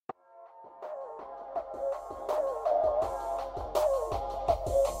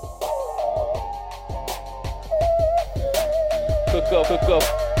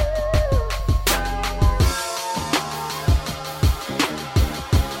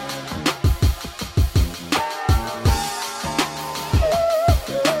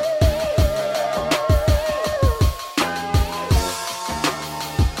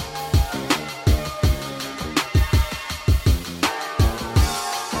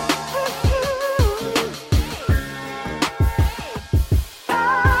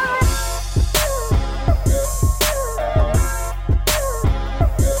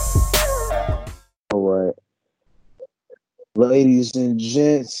Ladies and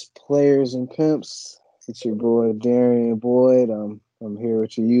gents, players and pimps, it's your boy Darien Boyd. I'm here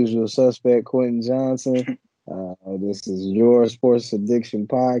with your usual suspect, Quentin Johnson. This is your Sports Addiction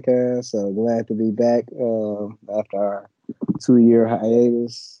podcast. Glad to be back after our 2-year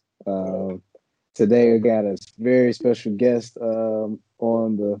hiatus. Today we got a very special guest on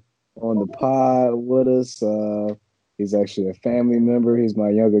the pod with us. He's actually a family member. He's my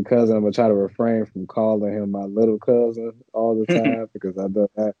younger cousin. I'm gonna try to refrain from calling him my little cousin all the time because I know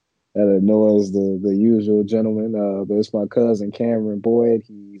that annoys the usual gentleman. But it's my cousin Camrin Boyd.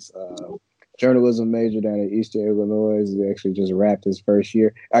 He's a journalism major down at Eastern Illinois. He actually just wrapped his first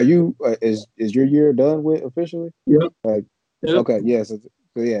year. Are you? Is your year done with officially? Yeah. Yep. Okay. Yes. So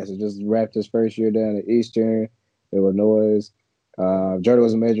just wrapped his first year down at Eastern Illinois.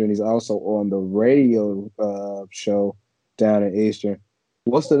 Journalism major, and he's also on the radio show down at Eastern.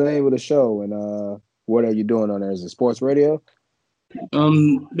 What's the name of the show, and what are you doing on there? Is it sports radio?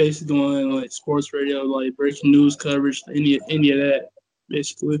 Basically doing like sports radio, like breaking news coverage, any of that,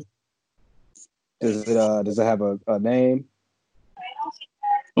 basically. Does it have a name?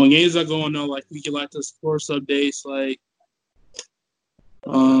 When games are going on, like we get like the sports updates, like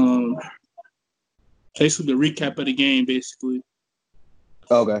basically the recap of the game, basically.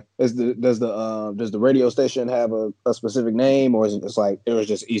 Okay. Does the radio station have a specific name, or is it just like it was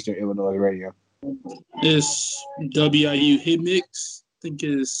just Eastern Illinois Radio? It's WIU Hit Mix. I think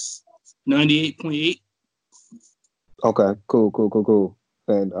it's 98.8. Okay. Cool.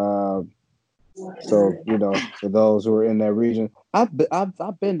 And so for those who are in that region, I've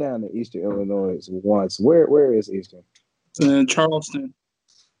been down to Eastern Illinois once. Where is Eastern? Charleston.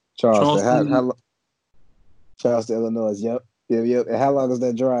 Charleston, Illinois. Yep. And how long is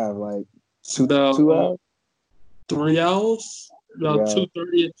that drive? Like two hours? 3 hours? About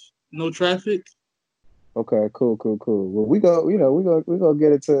 2:30. No traffic. Okay, cool. Well, we gonna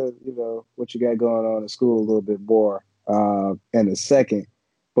get into what you got going on in school a little bit more in a second.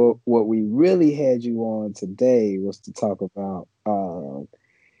 But what we really had you on today was to talk about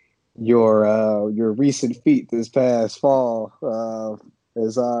your recent feat this past fall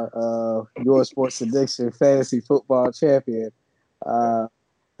as our your Sports Addiction Fantasy Football champion. I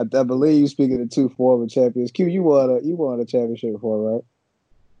believe, speaking of two former champions, Q, you won a championship before, right?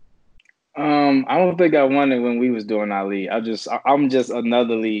 I don't think I won it when we was doing our league. I'm just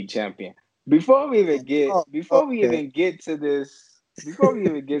another league champion. Before we even get to the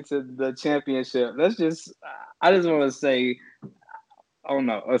championship, I just want to say, oh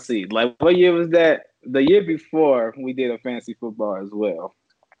no, let's see. Like, what year was that? The year before we did a fantasy football as well.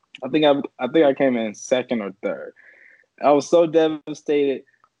 I think I came in second or third. I was so devastated,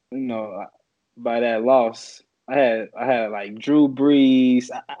 by that loss. I had like Drew Brees.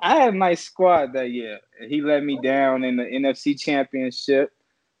 I had a nice squad that year. He let me down in the NFC Championship.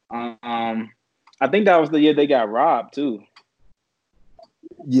 I think that was the year they got robbed too.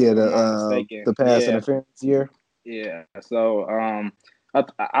 Yeah, the pass interference year. Yeah. So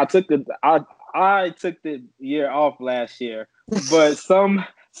I took the year off last year, but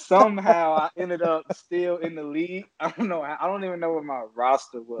somehow I ended up still in the league. I don't know. I don't even know what my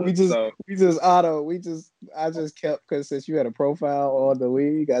roster was. I just kept, because since you had a profile on the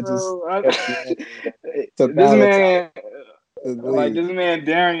league, this man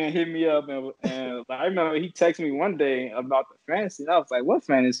Darien hit me up and I remember he texted me one day about the fantasy. And I was like, "What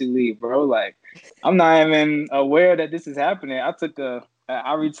fantasy league, bro? Like, I'm not even aware that this is happening.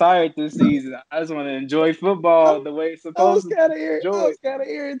 I retired this season. I just want to enjoy football the way it's supposed to. I was kind of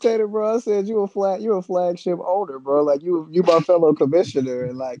irritated, bro. I said you a flagship owner, bro. Like you my fellow commissioner,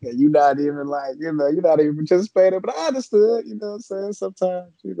 and like you not even you're not even participating. But I understood, what I'm saying.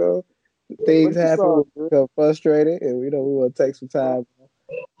 Sometimes, things happen. We become frustrated, and we want to take some time.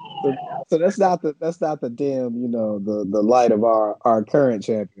 So that's not the dim, the light of our current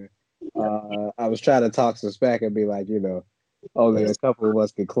champion. I was trying to talk some smack and be like, only a couple of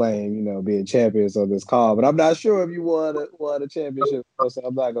us could claim, being champions on this call, but I'm not sure if you won a championship. So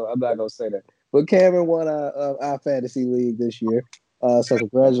I'm not gonna say that. But Cameron won our fantasy league this year, so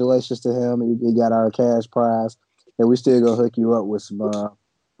congratulations to him. He got our cash prize. and we still gonna hook you up with some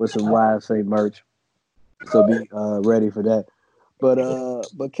YSA merch. So be ready for that.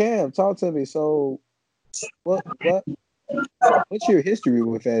 But Cam, talk to me. So what's your history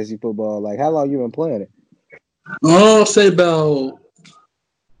with fantasy football? Like, how long you been playing it? I'll say this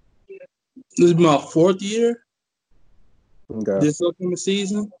is my fourth year. Okay. This upcoming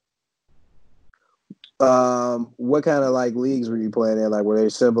season. What kind of like leagues were you playing in? Like, were they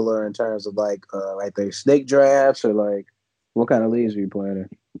similar in terms of like they snake drafts or like what kind of leagues were you playing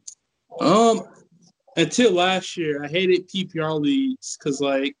in? Until last year, I hated PPR leagues because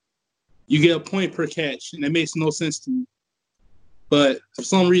like you get a point per catch, and it makes no sense to me. But for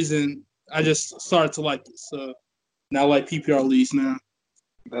some reason, I just started to like it. So now I like PPR leagues now.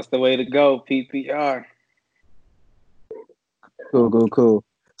 That's the way to go, PPR. Cool.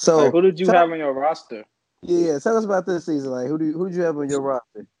 So, who did you have on your roster? Yeah, tell us about this season. Like, who did you have on your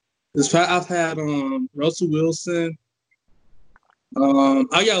roster? I've had Russell Wilson.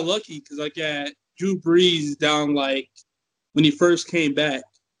 I got lucky because I got Drew Brees down like when he first came back,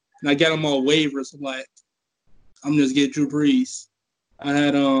 and I got him on waivers. I'm like, I'm just get Drew Brees. I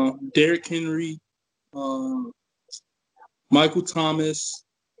had Derrick Henry, Michael Thomas.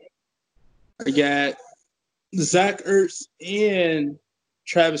 I got Zach Ertz and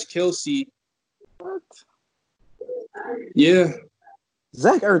Travis Kelce. What? Yeah.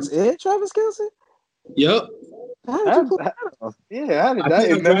 Zach Ertz and Travis Kelce? Yep. How did you pull that off? Yeah, how did I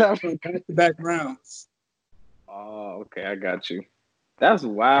that? Back-to-back rounds. Oh, okay, I got you. That's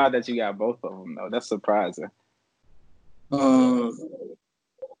wild that you got both of them, though. That's surprising. How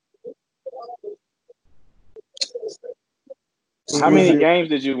many games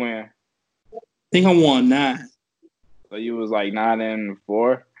did you win? I think I won 9. So you was like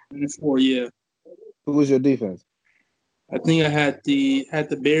 9-4? 9-4, yeah. Who was your defense? I think I had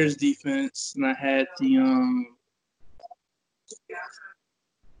the Bears defense, and I had the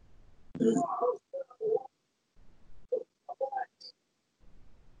You're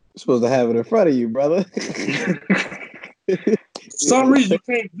supposed to have it in front of you, brother. For some reason, you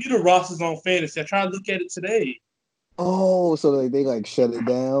can't view the rosters on fantasy. I tried to look at it today. Oh, so they like shut it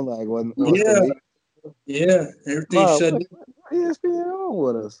down, like when yeah, everything shut down. ESPN on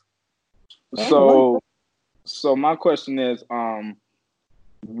with us. So my question is,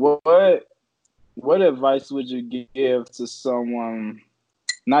 what advice would you give to someone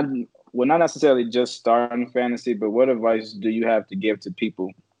not necessarily just starting fantasy, but what advice do you have to give to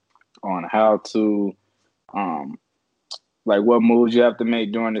people on how to like what moves you have to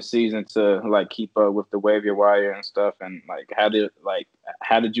make during the season to like keep up with the waiver wire and stuff, and like how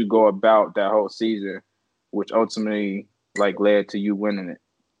did you go about that whole season, which ultimately like led to you winning it?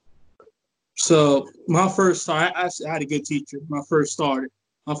 So my first start, I had a good teacher. My first start,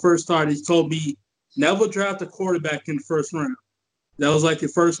 he told me never draft a quarterback in the first round. That was like the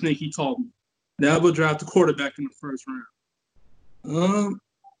first thing he taught me. Never draft a quarterback in the first round.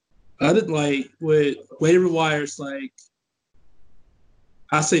 I did like with waiver wires, like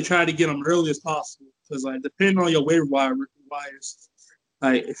I say try to get them early as possible because like depending on your waiver wires,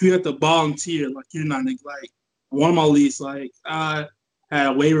 like if you have to volunteer, like you're not like one of my leagues, like I had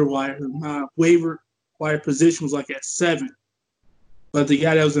a waiver wire. My waiver wire position was like at 7, but the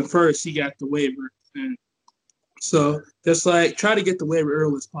guy that was in first, he got the waiver, and so just like try to get the waiver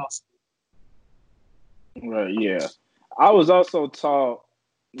early as possible. Right. Yeah. I was also taught.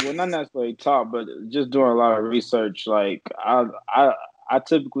 Well, not necessarily taught, but just doing a lot of research. Like I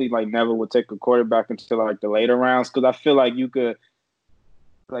typically like never would take a quarterback until like the later rounds because I feel like you could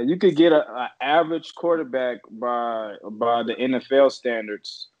get an average quarterback by the NFL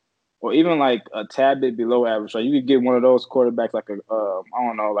standards, or even like a tad bit below average. Like you could get one of those quarterbacks like I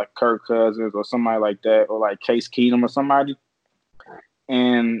don't know, like Kirk Cousins or somebody like that, or like Case Keenum or somebody,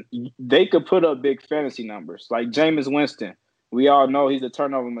 and they could put up big fantasy numbers. Like Jameis Winston, we all know he's a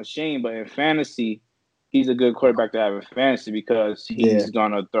turnover machine, but in fantasy, he's a good quarterback to have in fantasy because he's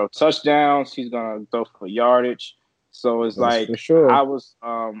gonna throw touchdowns, he's gonna throw for yardage. So it's that's like for sure.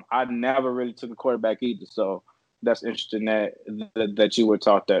 I never really took a quarterback either. So that's interesting that you were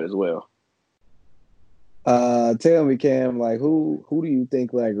taught that as well. Tell me, Cam, like who do you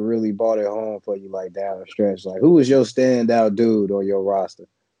think like really brought it home for you like down the stretch? Like who was your standout dude on your roster?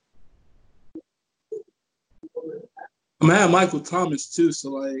 I'm gonna have Michael Thomas too,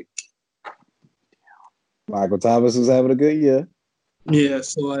 so like Michael Thomas was having a good year. Yeah,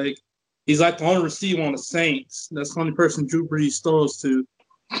 so like he's like the only receiver on the Saints. That's the only person Drew Brees throws to.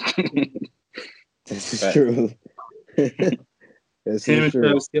 This is true. Him and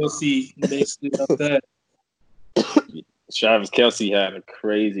Travis Kelce basically up that. Travis Kelce had a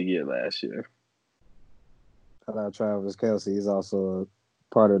crazy year last year. out Travis Kelce. He's also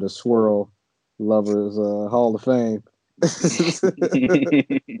a part of the Swirl Lovers Hall of Fame.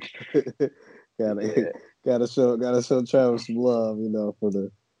 gotta show Travis some love,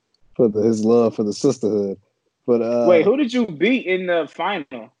 for his love for the sisterhood. But wait, who did you beat in the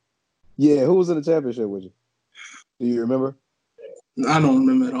final? Yeah, who was in the championship with you? Do you remember? I don't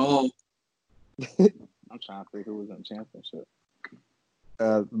remember at all. I'm trying to think who was in the championship.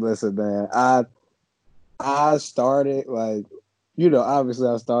 Listen, man, I started obviously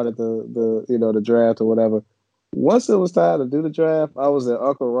I started the draft or whatever. Once it was time to do the draft, I was at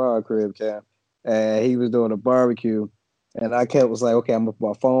Uncle Ron crib camp, and he was doing a barbecue, and I was like, okay, I'm gonna put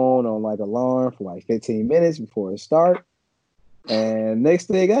my phone on like alarm for like 15 minutes before it starts. And next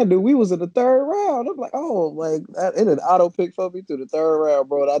thing I knew, we was in the third round. I'm like, oh, like it had auto pick for me through the third round,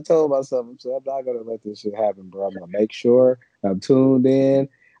 bro. And I told myself, I'm not gonna let this shit happen, bro. I'm gonna make sure I'm tuned in.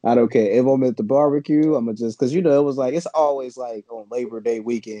 I don't care if I'm at the barbecue. I'm gonna just because it was like it's always like on Labor Day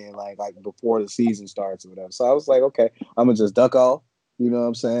weekend, like before the season starts or whatever. So I was like, okay, I'm gonna just duck off. You know what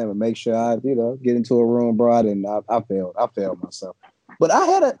I'm saying? And make sure I, get into a room, bro. And I failed. I failed myself. But I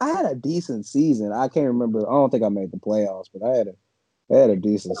had a decent season. I can't remember. I don't think I made the playoffs, but I had a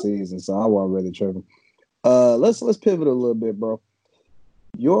decent season, so I wasn't really tripping. Let's pivot a little bit, bro.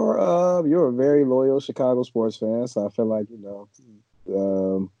 You're a very loyal Chicago sports fan, so I feel like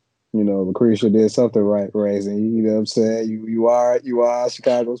Lucretia did something right raising you. You know what I'm saying? You are a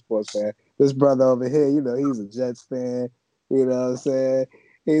Chicago sports fan. This brother over here, he's a Jets fan. You know what I'm saying?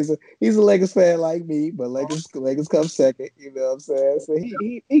 He's a Lakers fan like me, but Lakers come second. You know what I'm saying? So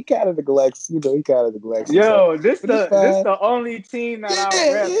he kind of neglects. Yo, this But it's fine. the only team that I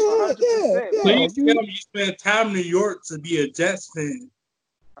Yeah, rep 100%. yeah. Please tell me you spent time in New York to be a Jets fan.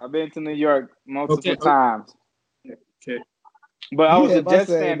 I've been to New York multiple Okay. times. Okay. But I was a had my Jets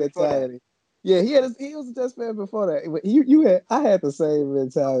same fan before that. mentality. Yeah, he was a Jets fan before that. I had the same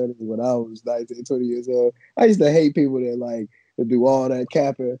mentality when I was 19, 20 years old. I used to hate people that do all that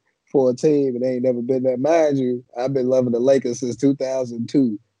capping for a team and they ain't never been there. Mind you, I've been loving the Lakers since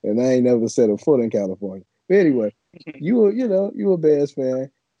 2002, and I ain't never set a foot in California. But anyway, you a Bears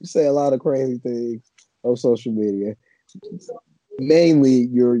fan. You say a lot of crazy things on social media. Mainly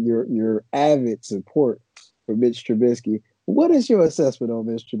your avid support for Mitch Trubisky. What is your assessment on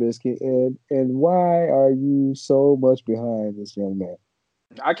Mitch Trubisky, and why are you so much behind this young man?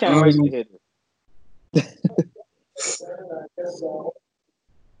 I can't wait to hit it.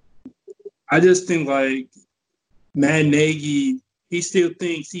 I just think like Matt Nagy, he still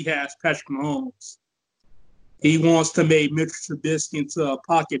thinks he has Patrick Mahomes. He wants to make Mitch Trubisky into a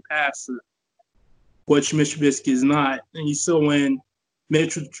pocket passer, which Mitch Trubisky is not. And you saw when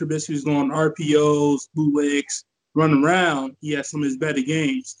Mitch Trubisky was going RPOs, bootlegs, running around, he had some of his better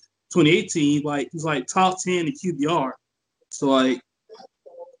games. 2018, he was like top 10 in QBR. So I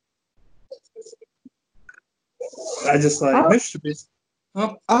just like Mitch Trubisky.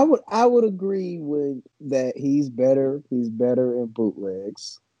 Huh? I would agree with that. He's better. He's better in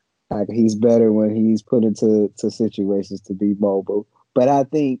bootlegs. Like he's better when he's put into situations to be mobile. But I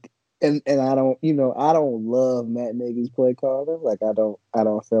think, and I don't, I don't love Matt Nagy's play caller. Like I don't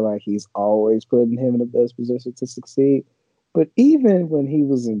feel like he's always putting him in the best position to succeed. But even when he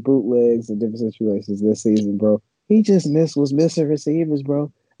was in bootlegs and different situations this season, bro, he just was missing receivers,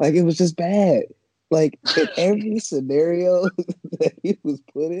 bro. Like it was just bad. Like in every scenario that he was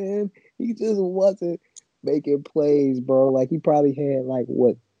put in, he just wasn't making plays, bro. Like he probably had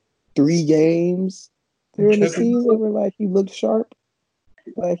 3 games during the season where he looked sharp.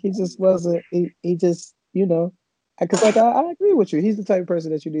 Like he just wasn't. He just because I agree with you. He's the type of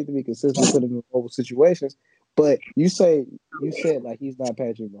person that you need to be consistently put in mobile situations. But you said he's not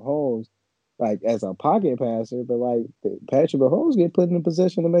Patrick Mahomes as a pocket passer, but Patrick Mahomes get put in a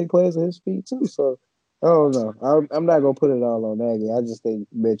position to make plays at his feet too. So I don't know. I'm not gonna put it all on Nagy. I just think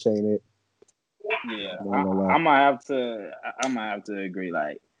Mitch ain't it. Yeah, I might have to agree.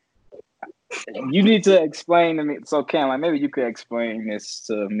 Like you need to explain to me. So Cam, maybe you could explain this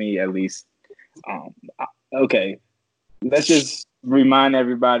to me at least. Okay, let's just remind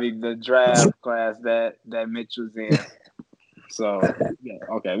everybody the draft class that Mitch was in. So yeah,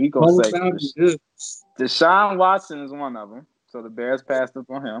 okay, we go say Deshaun Watson is one of them. So the Bears passed up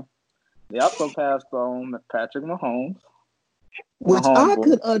on him. They also passed on Patrick Mahomes, which I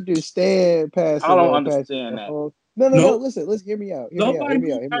could understand passing. I don't on understand Patrick that. Mahomes. No. Listen, hear me out. Nobody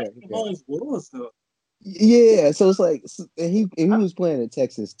knew Patrick Mahomes was though. Yeah, so it's like he was playing at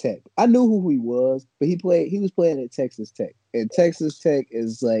Texas Tech. I knew who he was, but he was playing at Texas Tech. And Texas Tech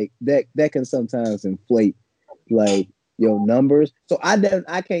is like that can sometimes inflate numbers. So I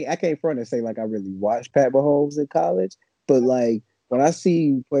can't front and say like I really watched Pat Mahomes in college, but like when I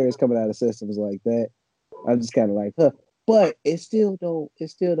see players coming out of systems like that, I'm just kind of like, huh. But it still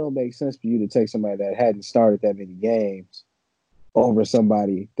don't make sense for you to take somebody that hadn't started that many games over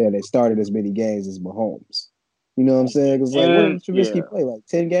somebody that had started as many games as Mahomes. You know what I'm saying? Because like, what did Trubisky play? Like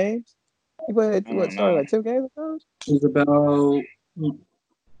 10 games? He played started like 10 games? It was about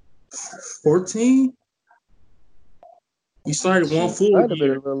 14. We started one full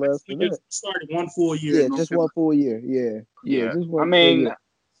year. Started one full year. Yeah, just one full year. Yeah. Just one. I mean,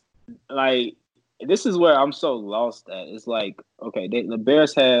 like, this is where I'm so lost at. It's like, okay, the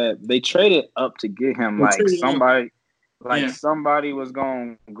Bears they traded up to get him. Like somebody, somebody was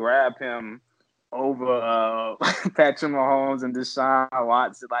gonna grab him over Patrick Mahomes and Deshaun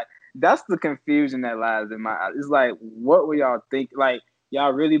Watson. Like, that's the confusion that lies in my eyes. It's like, what were y'all think? Like,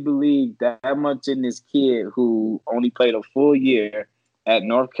 y'all really believe that much in this kid who only played a full year at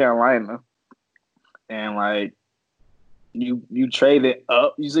North Carolina, and like you traded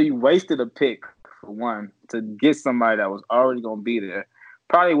up, so you wasted a pick for one to get somebody that was already gonna be there.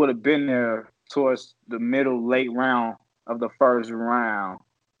 Probably would have been there towards the middle, late round of the first round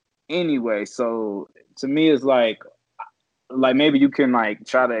anyway. So to me, it's like maybe you can like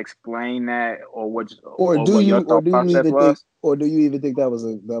try to explain that, or what your thought process was. Or do you even think that was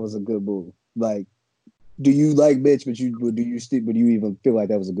a good move? Like, do you like Mitch, but do you even feel like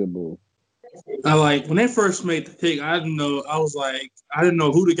that was a good move? I like when they first made the pick, I didn't know. I was like, I didn't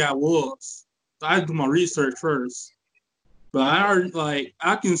know who the guy was. So I had to do my research first. But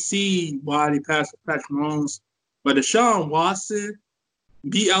I can see why they passed Patrick Mahomes. But Deshaun Watson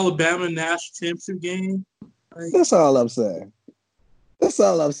beat Alabama in the national championship game. Like, that's all I'm saying.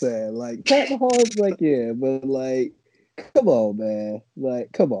 Like, Pat Mahomes, like, yeah, but like, come on, man.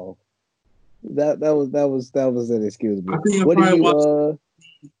 Like, come on. That was inexcusable. I think I probably watched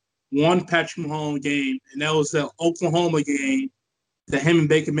one Patrick Mahomes game, and that was the Oklahoma game that him and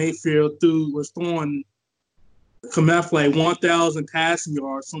Baker Mayfield was throwing coming out for like 1,000 passing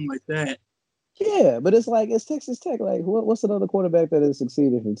yards, something like that. Yeah, but it's Texas Tech. Like, what's another quarterback that has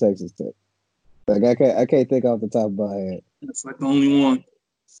succeeded from Texas Tech? Like, I can't think off the top of my head. That's like the only one.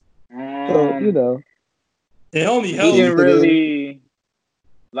 So it only he didn't really.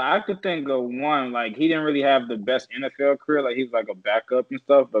 Like, I could think of one. Like, he didn't really have the best NFL career. Like, he's like a backup and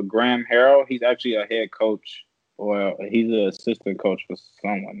stuff. But Graham Harrell, he's actually a head coach, or he's an assistant coach for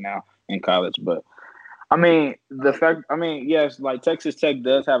someone now in college. But I mean, yes, like Texas Tech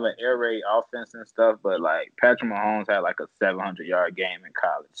does have an air raid offense and stuff, but like Patrick Mahomes had like a 700-yard game in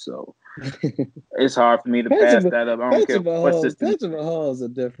college, so it's hard for me to pass that up. I don't care what system. Patrick Mahomes is a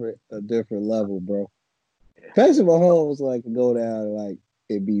different level, bro. Patrick Mahomes like go down and like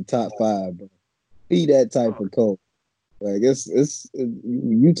it be top 5, bro. Be that type of coach. Like it's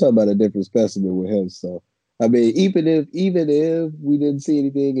you talk about a different specimen with him. So I mean, even if we didn't see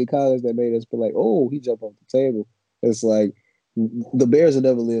anything in college that made us be like, oh, he jumped off the table, it's like the Bears will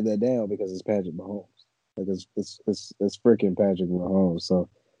never live that down because it's Patrick Mahomes. Like it's freaking Patrick Mahomes. So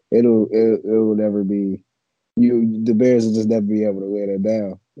it will never be the Bears will just never be able to lay that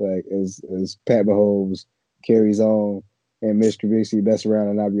down. Like as Pat Mahomes carries on and Mitch Trubisky best around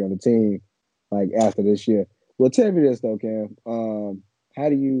and not be on the team like after this year. Well, tell me this though, Cam. How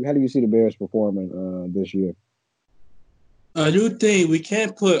do you see the Bears performing this year? I do think we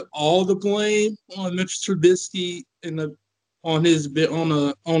can't put all the blame on Mitch Trubisky on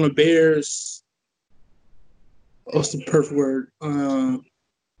the Bears. What's the perfect word?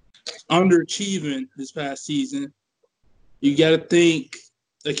 Underachieving this past season. You got to think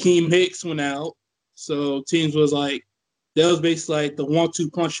Akeem Hicks went out, so teams was like that was basically like the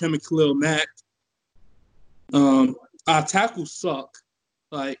 1-2 punch him and Khalil Mack. Our tackles suck.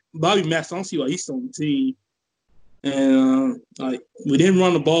 Like Bobby Max, I don't see why he's still on the team. And like we didn't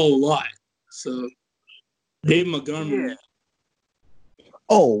run the ball a lot. So Dave Montgomery. Yeah.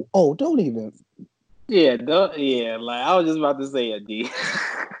 Oh, don't even. Yeah, like I was just about to say it, D.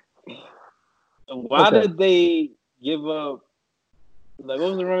 Why did they give up? Like, what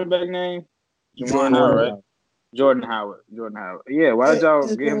was the running back name? Jordan Howard. Jordan Howard. Yeah, why did y'all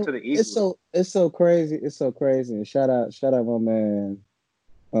get him to the Eagles? It's so crazy. And shout out my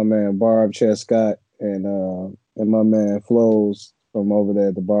man Barb Chess Scott and my man Flows from over there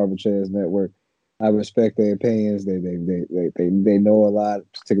at the Barber Chess Network. I respect their opinions. They know a lot,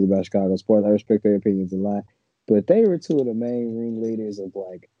 particularly about Chicago sports. I respect their opinions a lot. But they were two of the main ringleaders of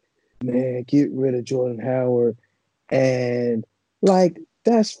like, man, get rid of Jordan Howard. And like,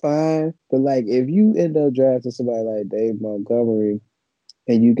 that's fine. But like, if you end up drafting somebody like Dave Montgomery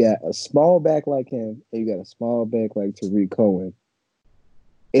and you got a small back like him, and you got a small back like Tariq Cohen,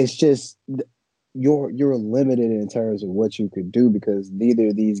 it's just you're limited in terms of what you could do because neither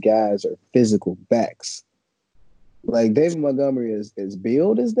of these guys are physical backs. Like David Montgomery is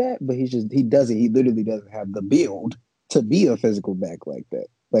build as that, but he literally doesn't have the build to be a physical back like that.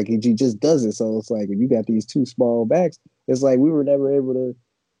 Like he just doesn't. So it's like when you got these two small backs, it's like we were never able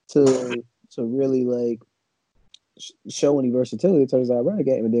to really like show any versatility in terms of our running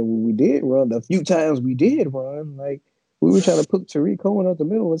game. And then when we did run, the few times we did run, like we were trying to put Tariq Cohen up the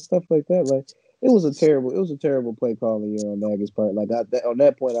middle and stuff like that. Like it was a terrible play calling year on Nagy's part. Like on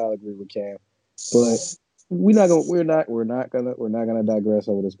that point, I'll agree with Cam, but we're not gonna digress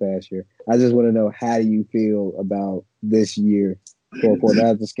over this past year. I just want to know, how do you feel about this year? For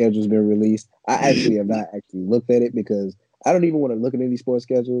now the schedule's been released. I actually have not actually looked at it because I don't even want to look at any sports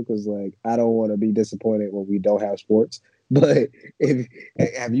schedule because like I don't want to be disappointed when we don't have sports. But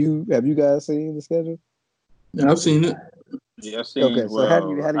have you guys seen the schedule? Yeah, I've seen it. Yeah, I've seen. Okay, so how do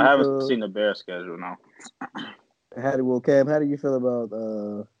you I haven't feel, seen the Bears schedule now. Cam, how do you feel about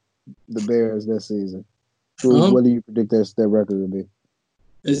the Bears this season? What do you predict their record will be?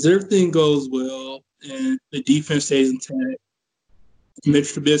 As everything goes well and the defense stays intact,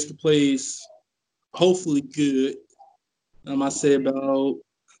 Mitch Trubisky plays hopefully good. I say about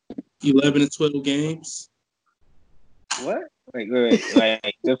 11 to 12 games. What? Like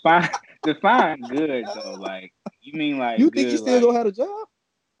define good though. Like you mean like you good, think he still like, gonna have a job?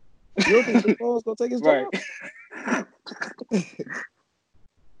 You don't think Nick Foles gonna take his right. job?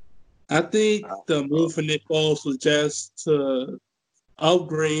 I think the move for Nick Foles was just to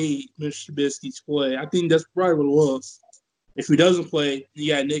upgrade Mr. Trubisky's play. I think that's probably what it was. If he doesn't play,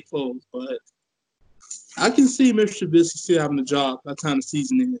 you got Nick Foles. But I can see Mr. Trubisky still having a job by the time the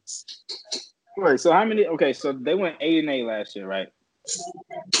season ends. Right. So how many? Okay, so they went 8-8 last year, right?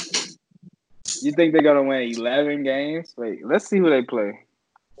 You think they're gonna win 11 games? Wait, let's see who they play.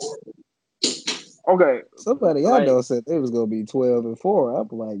 Okay. Somebody I know said they was gonna be 12-4. I'm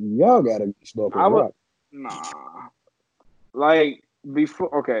like, y'all gotta be smoking rock. Nah. Like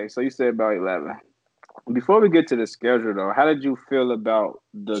before. Okay, so you said about 11. Before we get to the schedule, though, how did you feel about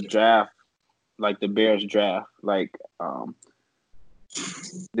the draft? Like the Bears draft? Like,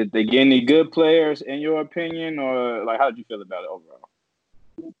 did they get any good players in your opinion, or like how did you feel about it overall?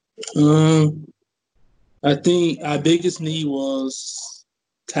 I think our biggest need was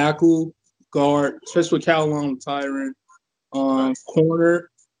tackle, guard, especially with Carolina retiring, corner,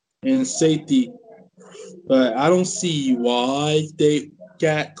 and safety. But I don't see why they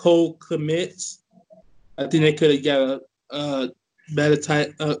got Cole commits. I think they could have got a better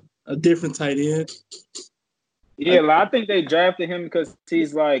a different tight end. Yeah, I think they drafted him because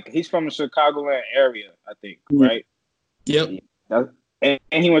he's from the Chicagoland area, I think, right? Yep. And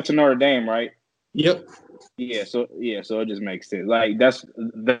he went to Notre Dame, right? Yep. So it just makes sense. Like that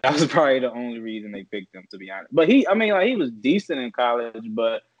was probably the only reason they picked him, to be honest. But he was decent in college,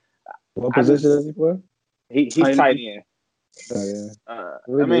 but what position is he for? He's tight end.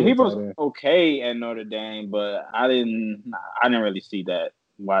 He was okay at Notre Dame, but I didn't really see that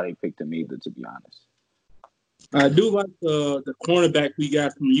why they picked him either, to be honest. I do like the cornerback we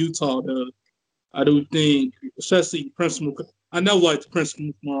got from Utah, though. I do think, especially Principal. I never liked the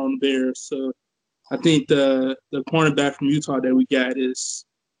Principal on the Bears, so I think the cornerback from Utah that we got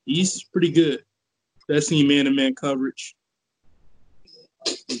he's pretty good. Especially man-to-man coverage.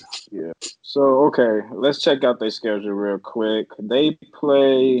 Yeah. So, okay, let's check out their schedule real quick. They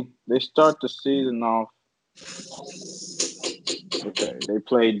start the season off. Okay, they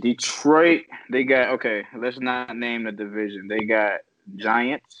play Detroit. They got, let's not name the division. They got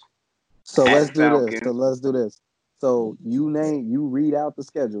Giants. So let's do this. So you read out the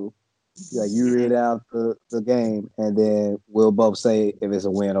schedule. Like you read out the game, and then we'll both say if it's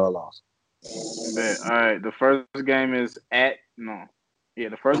a win or a loss. All right. The first game is at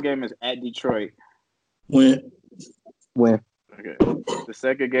Detroit. Win. Okay. The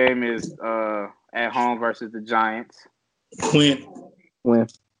second game is at home versus the Giants. Win.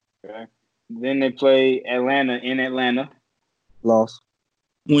 Okay. Then they play Atlanta in Atlanta. Loss.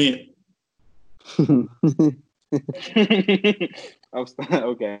 Win.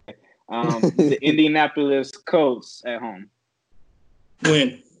 Okay. The Indianapolis Colts at home.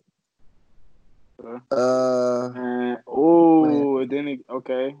 Win. Then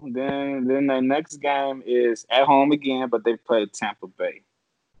the next game is at home again, but they play Tampa Bay.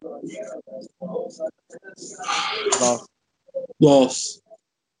 Loss.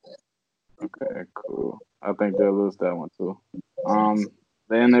 Okay, cool. I think they'll lose that one too.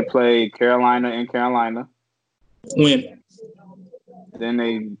 Then they play Carolina in Carolina. Win. Then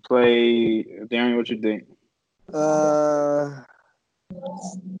they play. Darren, what you think?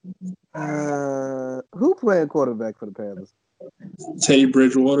 Who playing quarterback for the Panthers? Teddy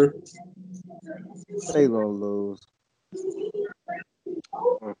Bridgewater. They gonna lose.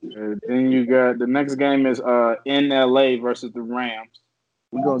 Okay. Then you got the next game is in LA versus the Rams.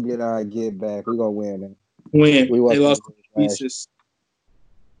 We gonna get our get back. We gonna win it. Win. They lost last. pieces.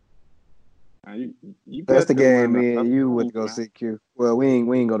 You That's the game win, me and you went to go man. see Q. Well, we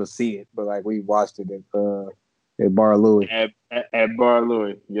ain't go to see it, but like we watched it at Bar Louie. At Bar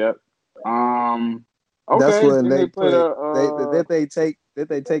Louie. Yep. Okay. That's when they played did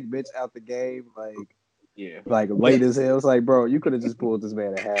they take Mitch out the game yeah. like late as hell. It's like, bro, you could have just pulled this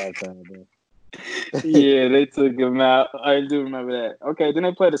man at halftime, bro. Yeah, they took him out. I do remember that. Okay, then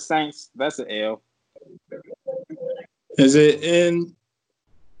they play the Saints. That's an L. Is it in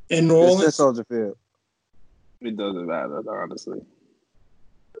New Orleans? It's in Soldier Field. It doesn't matter, honestly.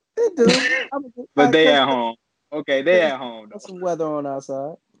 It do. But they at home. Okay, they at home. Got some weather on our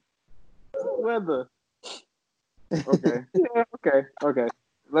side. Weather. Okay. Yeah, okay.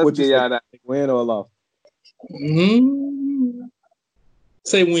 Let's What get y'all that. Win or loss? Mm-hmm.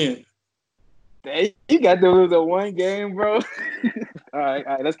 Say win. Hey, you got to lose a one game, bro. All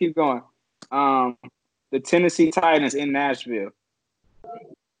right, let's keep going. The Tennessee Titans in Nashville.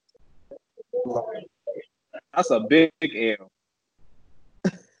 That's a big L.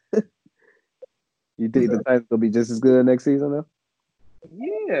 You think the Titans will be just as good next season, though?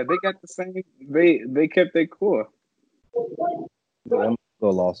 Yeah, they got the same. They kept their core. Yeah, I'm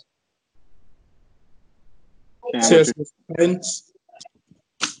still lost. Titans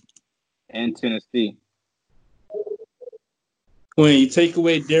and Tennessee. When you take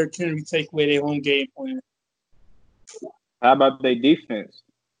away Derrick Henry, you take away their home game plan. How about their defense?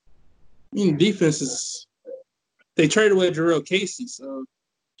 I mean, defense is they traded away Jarrell Casey, so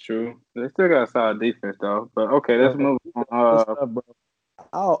true. They still got a solid defense though. But okay, let's move on.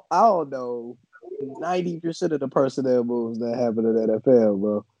 I don't know 90% of the personnel moves that happen in the NFL,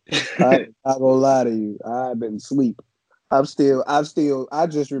 bro. I'm not gonna lie to you. I've been asleep. I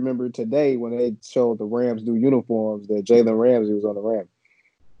just remember today when they showed the Rams new uniforms that Jalen Ramsey was on the Rams.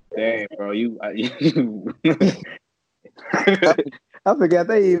 Dang, bro, I forgot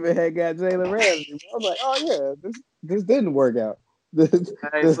they even had got Jalen Ramsey. I was like, oh yeah, this didn't work out.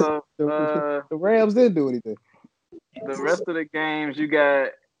 The Rams didn't do anything. The rest of the games you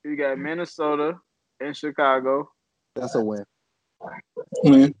got Minnesota and Chicago. That's a win.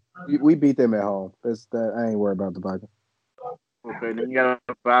 Win. We beat them at home. I ain't worried about the Vikings. Okay, then you got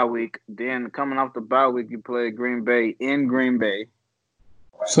a bye week. Then coming off the bye week, you play Green Bay in Green Bay.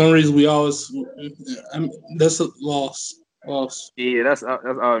 For some reason, that's a loss. Yeah, that's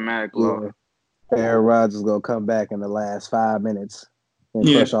automatic loss. Aaron Rodgers gonna come back in the last 5 minutes and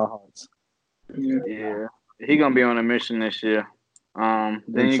crush our hearts. Yeah, he gonna be on a mission this year. Then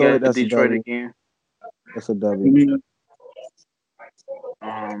you got Detroit again. That's a W.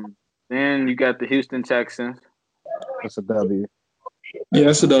 Then you got the Houston Texans. That's a W. Yeah,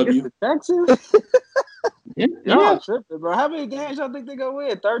 that's a W. The Texans? Y'all tripping, bro. How many games y'all think they gonna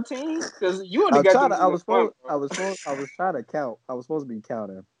win? 13? Because you only got them. I was trying to count. I was supposed to be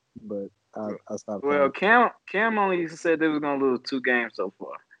counting, but I stopped. Well, Cam only said they was gonna lose 2 games so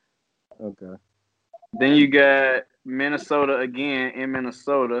far. Okay. Then you got Minnesota again in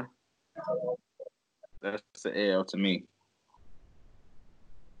Minnesota. That's an L to me.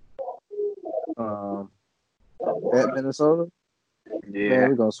 At Minnesota? Yeah. Man,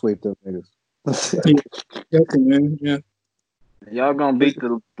 we're gonna sweep them niggas. Yeah. Y'all gonna beat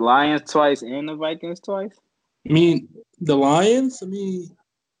the Lions twice and the Vikings twice? I mean, the Lions?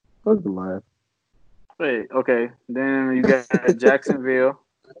 Fuck the Lions. Wait, okay. Then you got Jacksonville.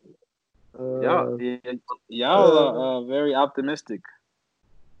 Y'all are very optimistic.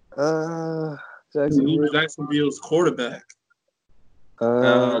 Jacksonville's quarterback.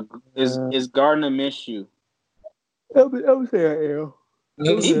 Is Gardner Minshew? I'm gonna say an L.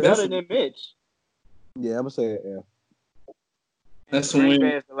 He better than Mitch. Yeah, I'm gonna say an L. That's Green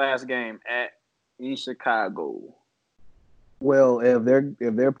Bay is the last game in Chicago. Well, if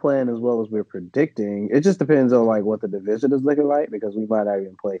they're playing as well as we're predicting, it just depends on like what the division is looking like because we might not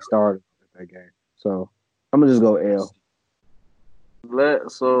even play starters in that game. So I'm gonna just go L.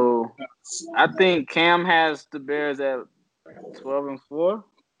 So I think Cam has the Bears at 12-4,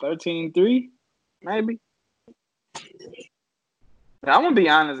 13-3, maybe. I'm gonna be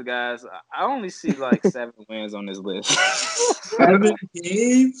honest, guys. I only see like 7 wins on this list. 7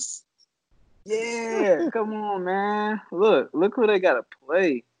 games? Yeah, come on, man. Look who they gotta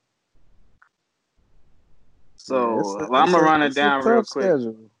play. So I'm gonna run it down real quick.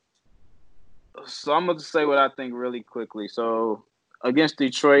 Schedule. So I'm gonna say what I think really quickly. So against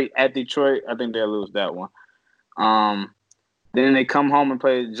Detroit, I think they'll lose that one. Then they come home and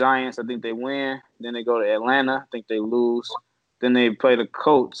play the Giants. I think they win. Then they go to Atlanta. I think they lose. Then they play the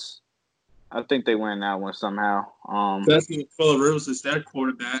Colts. I think they win that one somehow. That's when Phillip Rivers is that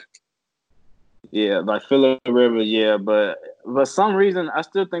quarterback. Yeah, like Phillip Rivers, yeah, but for some reason, I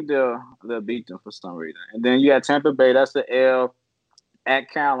still think they'll beat them for some reason. And then you got Tampa Bay, that's the L. At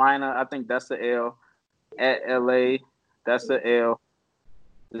Carolina, I think that's the L. At LA, that's the L.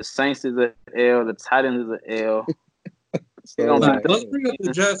 The Saints is a L. The Titans is a L. Let's bring up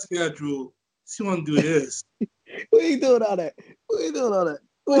the Jets schedule. See, want to do this. We ain't doing all that. We ain't doing all that.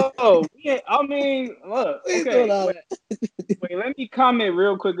 Oh, yeah. I mean, look. Okay. Wait, let me comment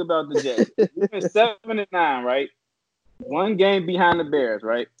real quick about the Jets. We went 7-9, right? One game behind the Bears,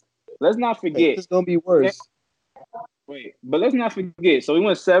 right? Let's not forget. It's gonna be worse. Wait, but let's not forget. So we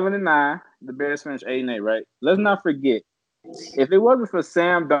went 7-9. The Bears finished 8-8, right? Let's not forget. If it wasn't for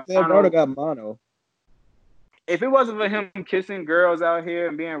Sam Darnold got mono. If it wasn't for him kissing girls out here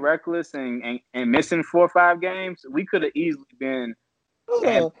and being reckless and missing 4 or 5 games, we could have easily been.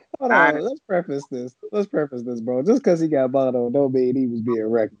 Hold on. Let's preface this, bro. Just because he got mono don't mean he was being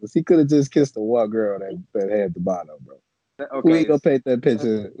reckless. He could have just kissed the one girl that had the mono, bro. Okay. We ain't gonna paint that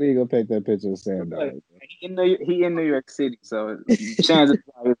picture. Of Sam Darnold. He in New York City, so chances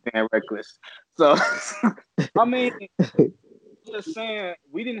are he's being reckless. So I mean, just saying,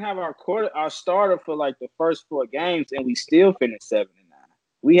 we didn't have our starter for like the first 4 games, and we still finished 7-9.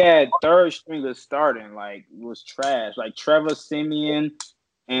 We had third stringers starting, like it was trash, like Trevor Siemian,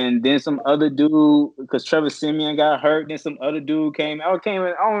 and then some other dude because Trevor Siemian got hurt. Then some other dude came. I don't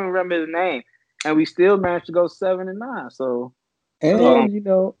even remember his name, and we still managed to go 7-9. So, and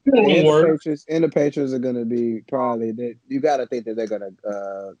the Patriots are going to be probably that. You got to think that they're going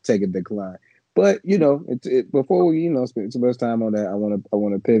to take a decline. But before we spend too much time on that, I want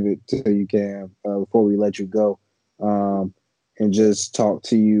to pivot to you, Cam, before we let you go, and just talk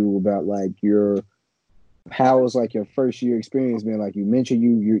to you about like how was like your first year experience been? Like you mentioned,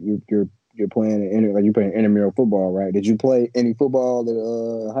 you're playing you're playing intramural football, right? Did you play any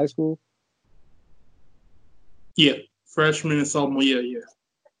football at high school? Yeah, freshman and sophomore year. Yeah.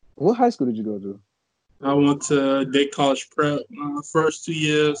 What high school did you go to? I went to Dade College Prep first 2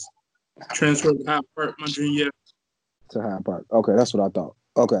 years. Transferred to Hyde Park my junior year. To Hyde Park. Okay, that's what I thought.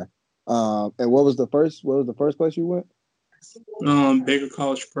 Okay. And what was the first place you went? Baker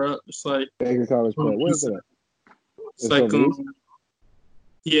College Prep. It's like Baker College Prep. What is that? It's like on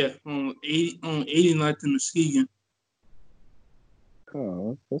 89th and Muskegon.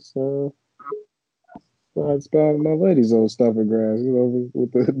 Oh, that's it's bad my lady's old stuffing grass,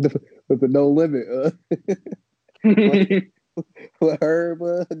 with the no limit. What Herb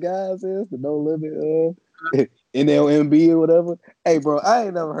guys is the no limit NLMB or whatever. Hey, bro, I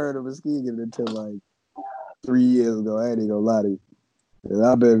ain't never heard of Muskegon until like 3 years ago. I ain't even gonna lie to you. And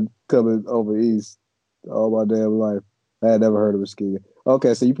I've been coming over east all my damn life. I had never heard of Muskegon.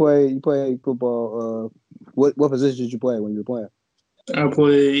 Okay, so you play football. What position did you play when you were playing? I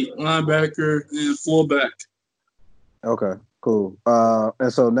played linebacker and fullback. Okay, cool.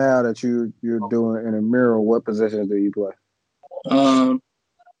 And so now that you're doing intramural, what position do you play?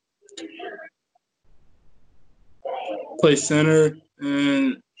 Play center,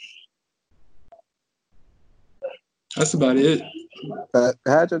 and that's about it.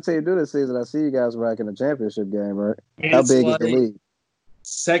 How'd your team do this season? I see you guys racking a championship game, right? How big is the league?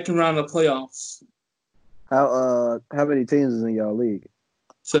 Second round of playoffs. How many teams is in y'all league?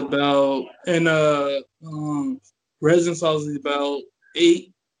 It's about residence halls is about 8.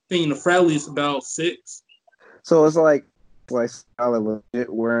 I think the Bradley is about 6. So it's like solid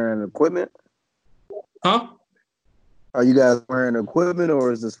legit wearing equipment? Huh? Are you guys wearing equipment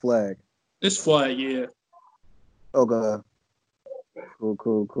or is this flag? It's flag, yeah. Okay.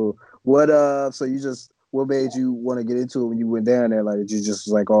 Cool. What what made you want to get into it when you went down there? Like, did you just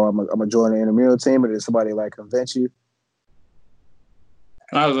like, oh, I'm gonna join the intramural team, or did somebody like convince you?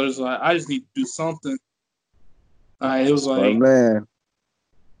 I was just like, I just need to do something. It was like, man.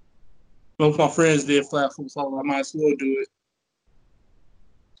 Most of my friends did flag football, so I might as well do it.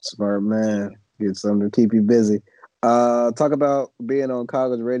 Smart man. Get something to keep you busy. Talk about being on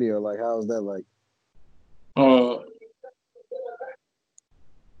college radio. Like, how was that like?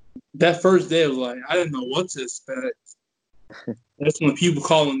 That first day was like, I didn't know what to expect. That's when people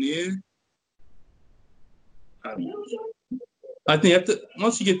calling in. I think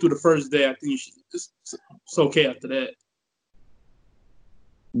once you get through the first day, I think it's okay after that.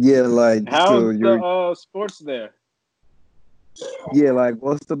 Yeah, like so How's you're the sports there? yeah, like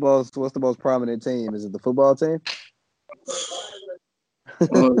what's the most prominent team? Is it the football team?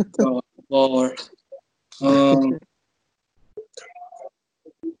 Oh God, Lord. Um,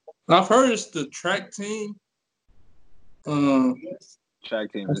 I've heard it's the track team.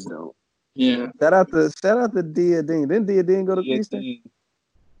 Track team is dope. Yeah. Shout out to Dia Dean. Didn't Dia Dean go to Eastern?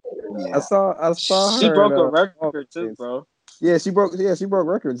 Yeah. I saw She her broke in, a record too, Walgreens. bro. Yeah, she broke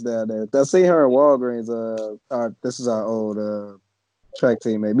records down there. I see her in Walgreens. This is our old track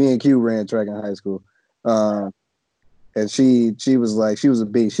teammate. Me and Q ran track in high school. And she was a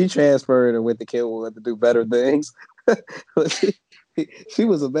beast. She transferred and went to Kenwood to do better things. But she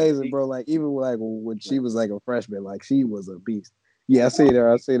was amazing, bro. Like even like when she was like a freshman, like she was a beast. Yeah, I see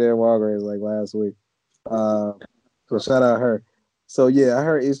her in Walgreens like last week. So shout out her. So yeah, I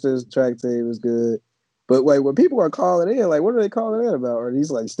heard Eastern's track team was good. But like when people are calling in, like what are they calling in about? Are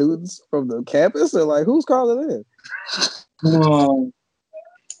these like students from the campus or like who's calling in?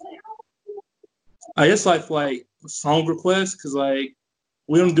 I guess like song requests because like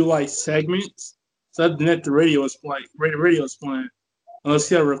we don't do like segments. So that net the radio is like radio is playing. Unless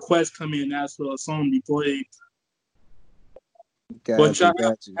you have a request come in and ask for a song to be played. But y'all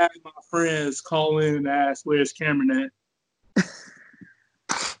have had my friends call in and ask where's Camrin at.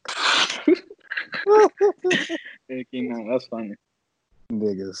 That's funny.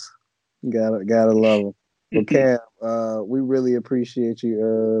 Niggas. Gotta love them. Well, Cam, we really appreciate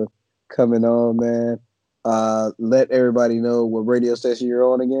you coming on, man. Let everybody know what radio station you're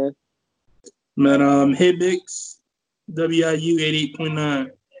on again. Man, Hit Mix, WIU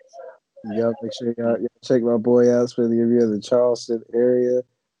 88.9. Y'all make sure y'all check my boy out, especially if you're in the Charleston area.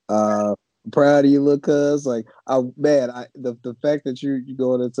 Proud of you, look, cuz the fact that you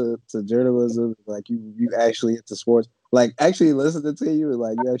going into journalism, like you actually into sports, like actually listening to you, and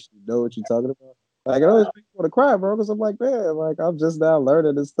like you actually know what you're talking about. Like I always make me want to cry, bro, because I'm like, man, like I'm just now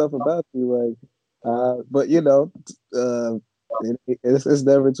learning this stuff about you, but you know, it's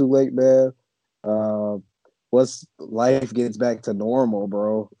never too late, man. Once life gets back to normal,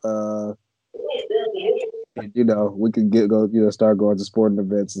 bro, you know, we could start going to sporting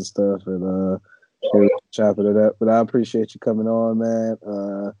events and stuff and chopping it up. But I appreciate you coming on, man.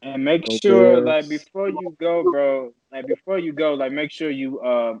 And make sure, like before you go, bro, like make sure you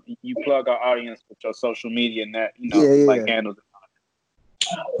you plug our audience with your social media and that, like handles.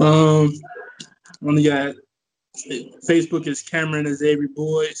 Only got Facebook is Camrin is Avery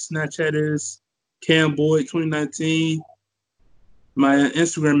Boyd. Snapchat is Cam Boyd 2019. My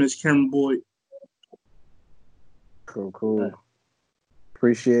Instagram is Camrin Boyd. Cool.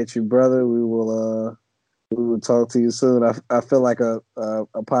 Appreciate you, brother. We will talk to you soon. I feel like a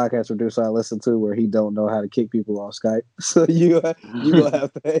podcast producer I listen to where he don't know how to kick people off Skype. So you gonna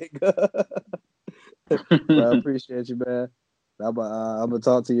have to hang up. But I appreciate you, man. I'm gonna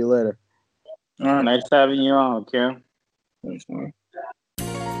talk to you later. All right. Nice having you on, Cam. Thanks, man.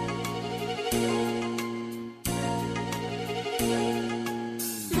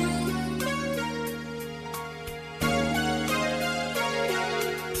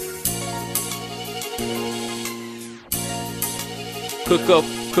 Cook up.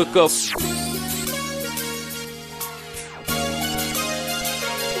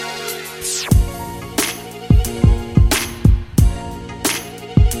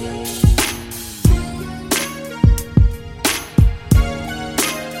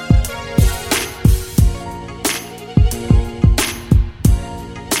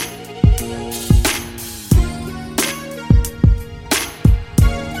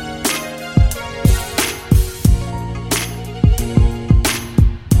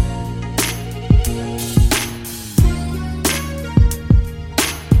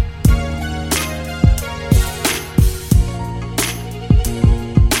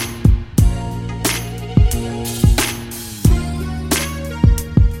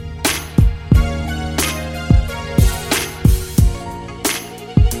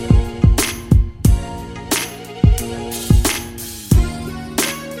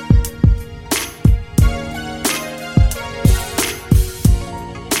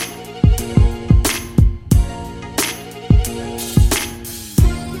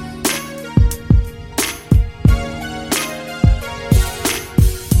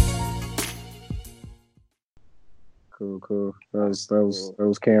 Cool. That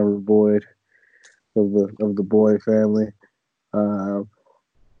was Camrin Boyd of the Boyd family.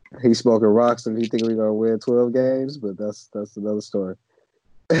 He's smoking rocks and he think we're gonna win 12 games, but that's another story.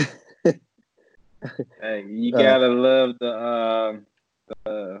 Hey, you gotta love the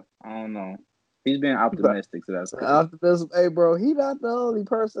I don't know. He's been optimistic, so that's good. Optimism. Hey, bro, he not the only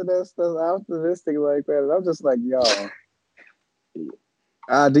person that's optimistic like that. And I'm just like, y'all.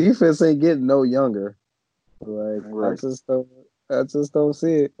 Our defense ain't getting no younger. Like Right. I just don't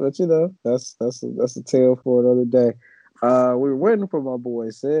see it. But that's a tale for another day. We were waiting for my boy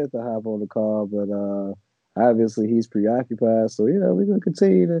Sid to hop on the call, but obviously he's preoccupied. So we're gonna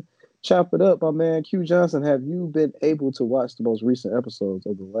continue to chop it up. My man Q Johnson, have you been able to watch the most recent episodes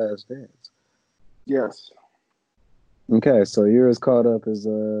of The Last Dance? Yes. Okay, so you're as caught up as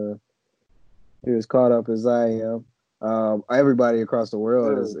I am. Everybody across the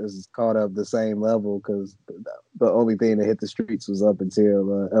world is caught up the same level because the only thing that hit the streets was up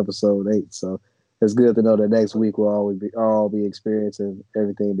until episode 8. So it's good to know that next week we'll all be experiencing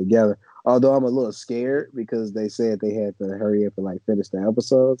everything together. Although I'm a little scared because they said they had to hurry up and like finish the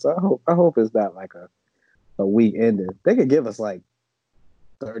episode. So I hope it's not like a week ending. They could give us like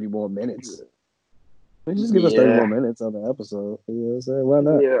 30 more minutes. Just give us 30 more minutes on the episode. You know what I'm saying? Why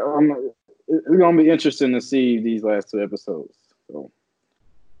not? Yeah, it's going to be interesting to see these last 2 episodes. So.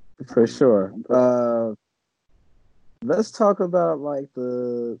 For sure. Let's talk about like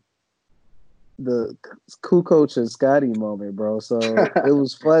the Kukoc and Scottie moment, bro. So it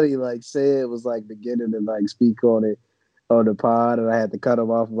was funny. Like, Sid was like beginning to like speak on it on the pod, and I had to cut him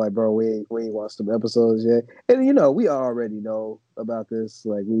off. I'm like, bro, we ain't watched some episodes yet. And we already know about this.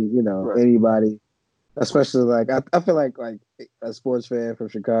 Like, Right. Anybody. Especially like I feel like a sports fan from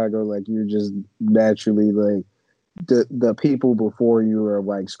Chicago, like you're just naturally like the people before you are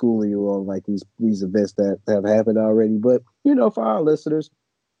like schooling you on like these events that have happened already. But for our listeners,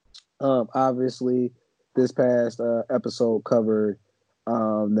 obviously this past episode covered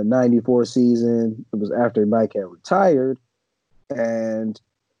the '94 season. It was after Mike had retired, and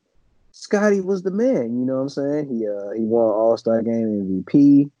Scottie was the man. You know what I'm saying? He won All-Star Game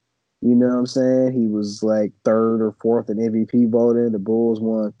MVP. You know what I'm saying? He was like 3rd or 4th in MVP voting. The Bulls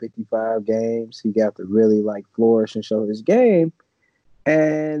won 55 games. He got to really like flourish and show his game.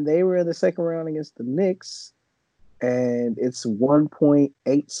 And they were in the second round against the Knicks. And it's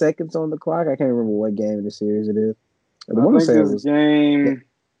 1.8 seconds on the clock. I can't remember what game in the series it is. I want to say it was game.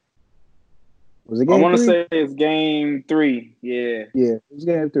 Was it game 3? I want to say it's game 3. Yeah. Yeah, it was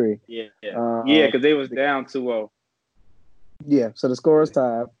game 3. Yeah. Because they was down 2-0. Yeah, so the score is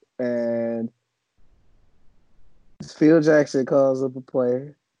tied. And Phil Jackson calls up a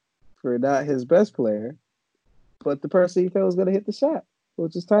player for not his best player, but the person he felt was going to hit the shot,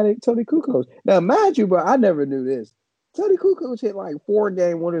 which is Tony Kukoc. Now, mind you, bro, I never knew this. Tony Kukoc hit like 4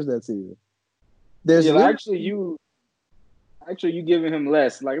 game winners that season. Actually, you giving him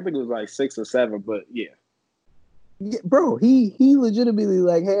less. Like I think it was like 6 or 7, but yeah. Yeah, bro, he legitimately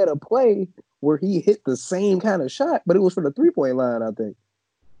like had a play where he hit the same kind of shot, but it was from the 3-point line, I think.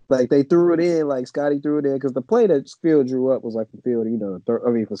 Like, they threw it in, like, Scottie threw it in, because the play that Phil drew up was, like, for Phil to,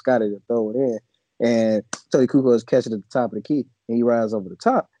 for Scottie to throw it in. And Tony Kukoc was catching at the top of the key, and he rides over the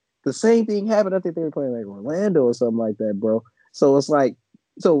top. The same thing happened. I think they were playing, like, Orlando or something like that, bro. So it's like,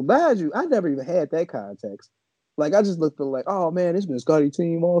 mind you, I never even had that context. Like, I just looked at, like, oh, man, it's been Scottie's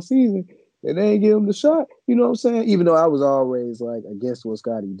team all season, and they ain't give him the shot. You know what I'm saying? Even though I was always, like, against what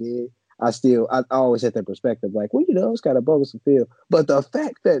Scottie did. I always had that perspective, like, well, it's got a bogus feel. But the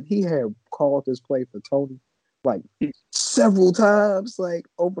fact that he had called this play for Tony, like, several times, like,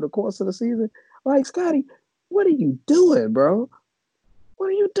 over the course of the season, like, Scottie, what are you doing, bro? What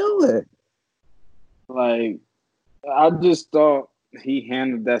are you doing? Like, I just thought he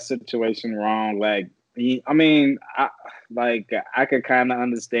handled that situation wrong. Like, I could kind of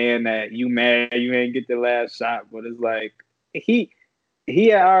understand that you mad you ain't get the last shot, but it's like he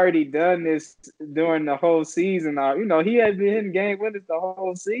had already done this during the whole season. He had been hitting game winners the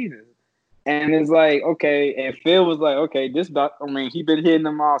whole season. And it's like, okay, and Phil was like, okay, he been hitting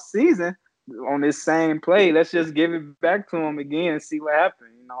them all season on this same play. Let's just give it back to him again and see what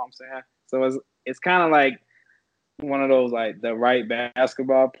happens. You know what I'm saying? So it's kind of like one of those, like, the right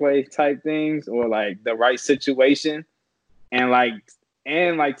basketball play type things or, like, the right situation. And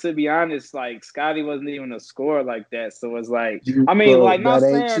to be honest, like, Scottie wasn't even a scorer like that. So it's like,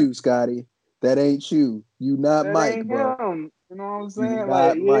 that ain't you, Scottie. That ain't you. You not that Mike, ain't bro. him. You know what I'm saying? You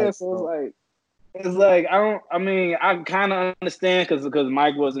Like, not Mike, so bro. it's like I kind of understand because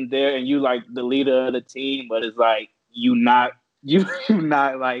Mike wasn't there and you like the leader of the team, but it's like you not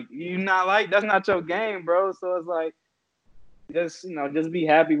like that's not your game, bro. So it's like just be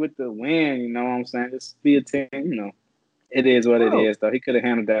happy with the win. You know what I'm saying? Just be a team. It is what it is, though. He could have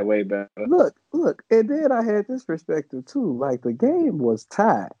handled that way better. Look, and then I had this perspective too. Like, the game was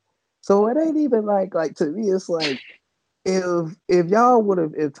tied, so it ain't even like to me. It's like if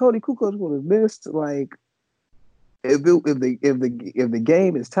Tony Kukoc would have missed, like if the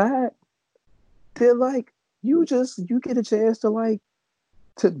game is tied, then like you get a chance to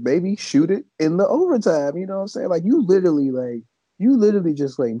maybe shoot it in the overtime. You know what I'm saying? Like you literally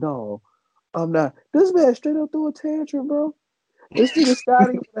just like, no, I'm not. This man straight up threw a tantrum, bro. This nigga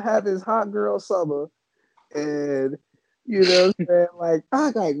Scottie would have his hot girl summer, and you know what I'm saying?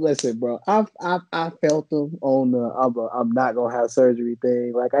 Like listen, bro. I felt him on the I'm not gonna have surgery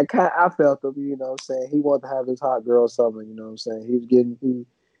thing. Like I felt him. You know what I'm saying? He wanted to have his hot girl summer. You know what I'm saying? He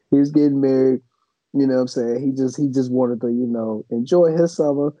was getting married. You know what I'm saying? He just wanted to enjoy his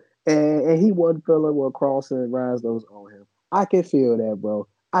summer, and he wasn't feeling what Cross and Rhinestones on him. I can feel that, bro.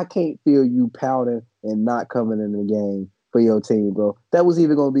 I can't feel you pouting and not coming in the game for your team, bro. That was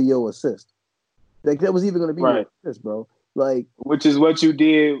even gonna be your assist. Like that was even gonna be your assist, bro. Like, which is what you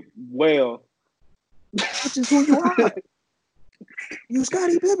did well. Which is who you are. You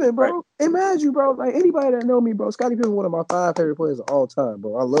Scottie Pippen, bro. Right. Imagine, bro. Like anybody that know me, bro. Scottie Pippen, one of my 5 favorite players of all time,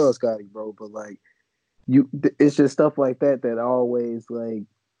 bro. I love Scottie, bro. But like, it's just stuff like that always like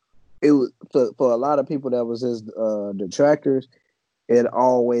it was for a lot of people that was his detractors. It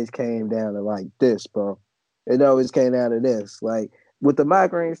always came down to like this, bro. It always came down to this, like. With the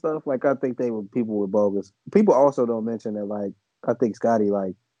migraine stuff, like I think people were bogus. People also don't mention that, like I think Scottie,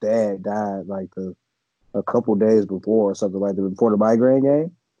 like dad died like a couple days before or something like that before the migraine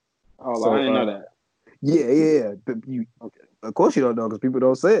game. Oh, so, I didn't know that. Yeah. Okay. Of course you don't know because people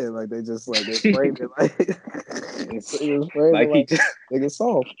don't say it. Like they just like they frame it like nigga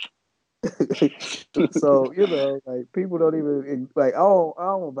soft. So like people don't even like I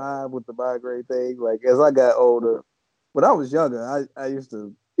don't vibe with the migraine thing. Like as I got older. When I was younger, I used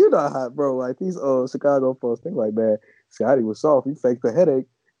to, how, bro, like these Chicago folks think like, man, Scottie was soft. He faked the headache.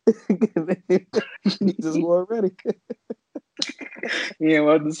 He just wasn't ready. He didn't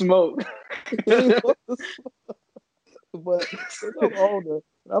want the smoke. But as I'm older,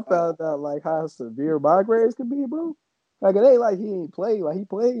 I found out like how severe migraines can be, bro. Like it ain't like he ain't played. Like he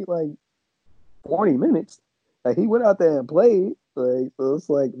played like 40 minutes. Like he went out there and played. Like so it's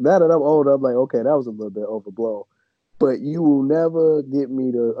like now that I'm older, I'm like, okay, that was a little bit overblown. But you will never get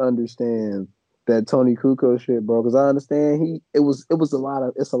me to understand that Tony Kukoc shit, bro. Because I understand it's a lot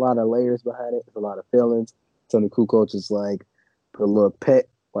of layers behind it. It's a lot of feelings. Tony Kukoc is like the little pet,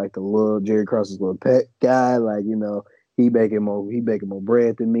 like the little Jerry Cross's little pet guy. Like he making more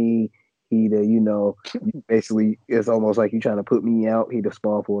bread than me. He basically it's almost like you trying to put me out. He the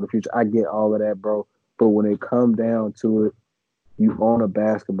spawn for the future. I get all of that, bro. But when it come down to it, you own a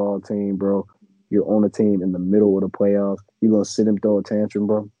basketball team, bro. You're on a team in the middle of the playoffs. You're gonna sit him throw a tantrum,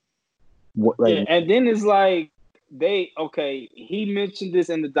 bro. What? Like, yeah, and then it's like he mentioned this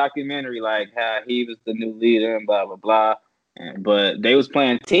in the documentary, like how he was the new leader and blah blah blah. But they was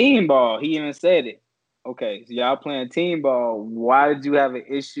playing team ball. He even said it. Okay, so y'all playing team ball. Why did you have an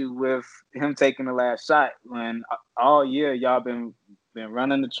issue with him taking the last shot when all year y'all been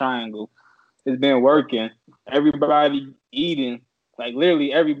running the triangle? It's been working. Everybody eating, like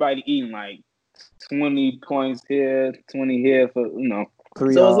literally everybody eating, like 20 points here, 20 here for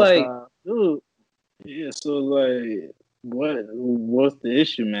 3 so it's like, dude, yeah. So like, what's the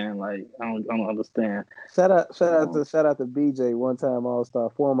issue, man? Like, I don't understand. Shout out to BJ, one-time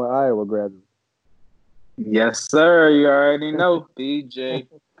All-Star, former Iowa graduate. Yes, sir. You already know BJ.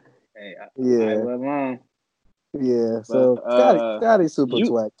 Hey, Iowa alone. Yeah. So Scottie's super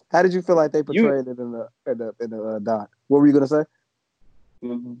twat. How did you feel like they portrayed it in the doc? What were you gonna say?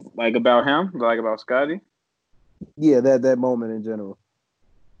 Like about him? Like about Scottie? Yeah, that moment in general.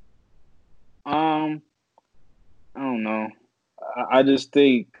 I don't know. I just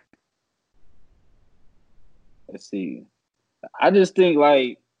think. Let's see. I just think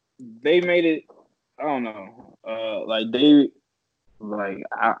like they made it. I don't know. I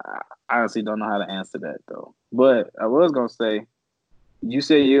honestly don't know how to answer that though. But I was gonna say, you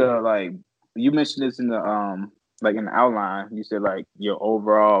said you're like you mentioned this in the like in the outline. You said like your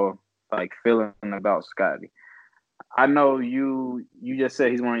overall like feeling about Scottie. I know you just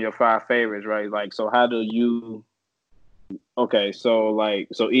said he's one of your 5 favorites, right? Like, so how do you? Okay, so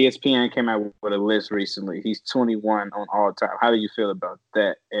ESPN came out with a list recently. He's 21 on all time. How do you feel about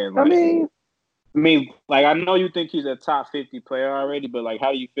that? And like, I mean, like I know you think he's a top 50 player already, but like,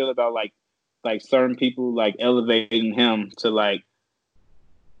 how do you feel about like certain people like elevating him to like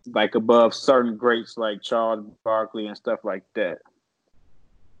above certain greats like Charles Barkley and stuff like that?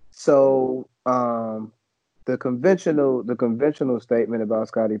 So, the conventional statement about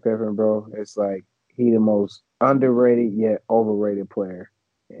Scottie Pippen, bro, is like he the most underrated yet overrated player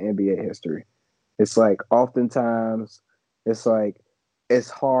in NBA history. It's like oftentimes it's like it's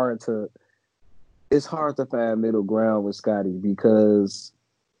hard to find middle ground with Scottie because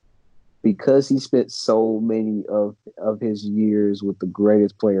he spent so many of his years with the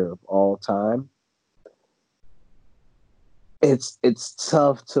greatest player of all time. It's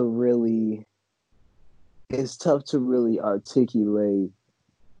tough to really articulate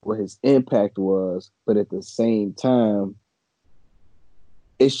what his impact was, but at the same time,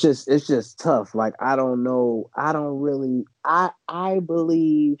 it's just tough. Like I don't know. I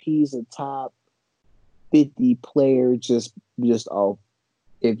believe he's a top 50 player just off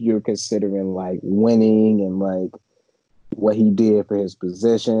if you're considering like winning and like what he did for his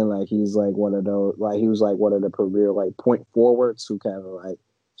position. Like he's like one of those, like he was like one of the premier like point forwards who kind of like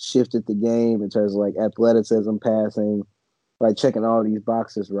shifted the game in terms of like athleticism, passing, like checking all these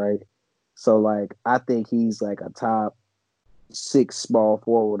boxes, right? So like I think he's like a top 6 small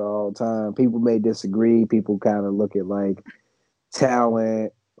forward all time. People may disagree. People kind of look at like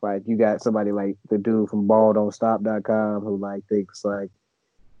talent. Like you got somebody like the dude from balldon'tstop.com who like thinks like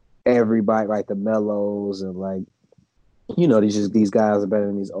everybody like the Mellows and like, you know, these guys are better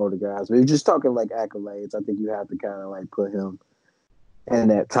than these older guys. But if you're just talking like accolades, I think you have to kind of like put him in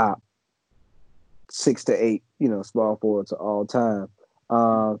that top 6 to 8, you know, small forwards of all time.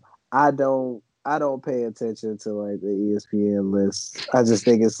 I don't pay attention to like the ESPN list. I just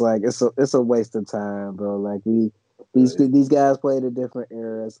think it's like it's a waste of time, bro. Like these guys played in different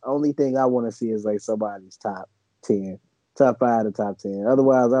eras. Only thing I want to see is like somebody's top 10, top 5 to top 10.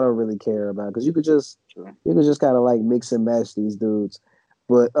 Otherwise, I don't really care about because you could just kind of like mix and match these dudes.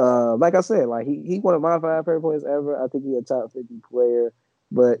 But like I said, like he one of my 5 favorite players ever. I think he's a top 50 player.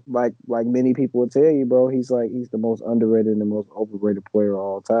 But like many people will tell you, bro, he's the most underrated and the most overrated player of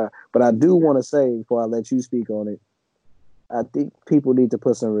all time. But I do want to say before I let you speak on it, I think people need to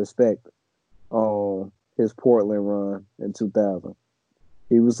put some respect on his Portland run in 2000.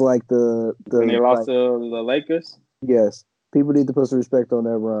 He was like when they lost to the Lakers. Yes, people need to put some respect on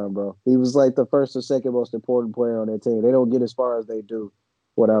that run, bro. He was like the first or second most important player on that team. They don't get as far as they do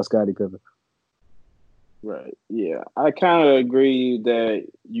without Scottie Pippen. Right. Yeah. I kind of agree that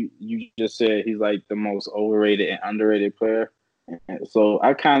you just said he's like the most overrated and underrated player. And so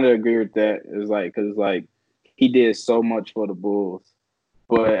I kind of agree with that. It's like because like he did so much for the Bulls,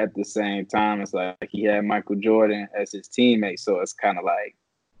 but at the same time, it's like he had Michael Jordan as his teammate. So it's kind of like,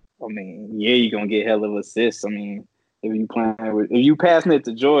 I mean, yeah, you're gonna get hell of assists. I mean, if you passing it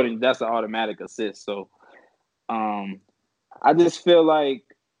to Jordan, that's an automatic assist. So, I just feel like.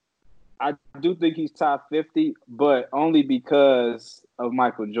 I do think he's top 50, but only because of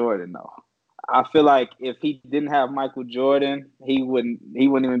Michael Jordan, though. I feel like if he didn't have Michael Jordan, he wouldn't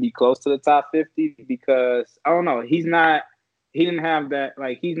even be close to the top 50 because I don't know, he didn't have that,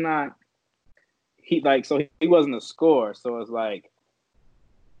 like he wasn't a scorer, so it's like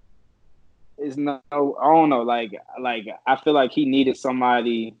I don't know, like I feel like he needed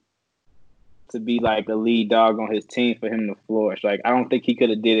somebody to be like a lead dog on his team for him to flourish. Like I don't think he could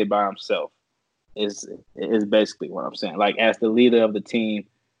have did it by himself. Is basically what I'm saying. Like as the leader of the team.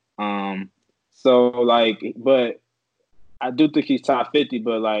 So like, but I do think he's top 50.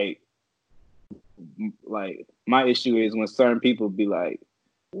 But like my issue is when certain people be like,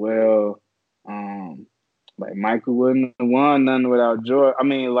 well, like Michael wouldn't have won nothing without Jordan. I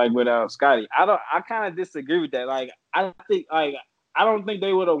mean, like without Scottie. I kind of disagree with that. Like I don't think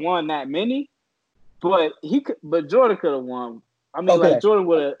they would have won that many. But Jordan could have won. I mean, Okay. like Jordan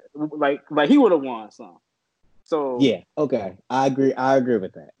would have, like he would have won some. So yeah, okay, I agree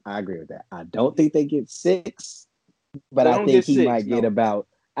with that. I don't think they get 6, but I think he might get about.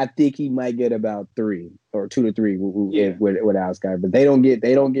 I think he might get about 3 or 2 to 3 without Scottie, but they don't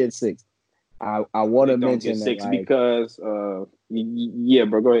get 6. I want to mention that 6 because yeah,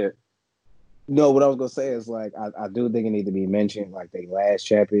 bro, go ahead. No, what I was gonna say is like I do think it need to be mentioned. Like the last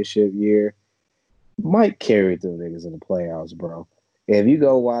championship year. Might carry through niggas in the playoffs, bro. If you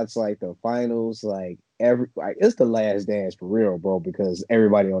go watch like the finals, like it's the last dance for real, bro, because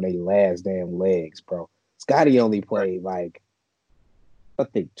everybody on their last damn legs, bro. Scottie only played like I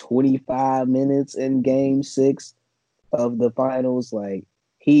think 25 minutes in game 6 of the finals. Like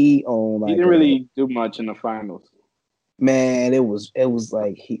he didn't really do much in the finals. Man, it was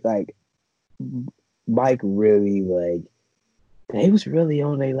like Mike really like they was really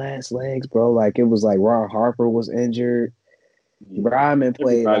on their last legs, bro. Like it was like Ron Harper was injured. Ryman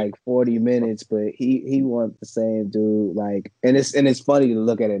played like 40 minutes, but he wasn't the same dude. Like, and it's funny to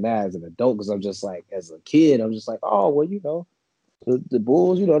look at it now as an adult because I'm just like, as a kid, I'm just like, oh well, you know, the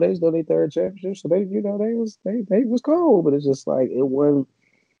Bulls, you know, they was their 3rd championship, so they, you know, they was cold, but it's just like it wasn't.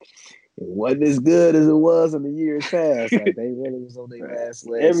 it wasn't as good as it was in the years past. Like they really was on their last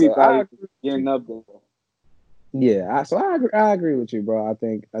leg. Everybody getting up there. Yeah, I agree with you, bro. I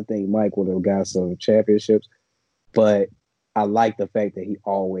think Mike would have got some championships, but I like the fact that he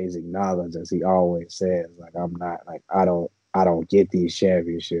always acknowledges. He always says, like, I'm not like I don't get these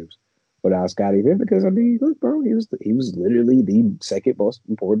championships without Scottie Pippen because I mean, look, bro, he was literally the second most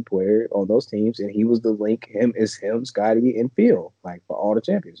important player on those teams, and he was the link. Him, Scottie, and Phil, like for all the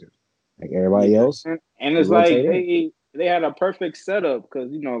championships. Like everybody else, and it's like they had a perfect setup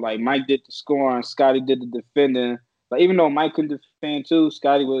because like Mike did the scoring, Scottie did the defending. Like even though Mike could defend too,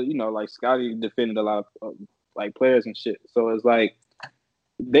 Scottie was like Scottie defended a lot of like players and shit. So it's like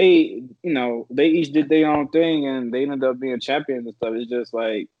they each did their own thing and they ended up being champions and stuff. It's just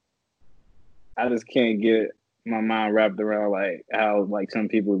like I just can't get my mind wrapped around like how like some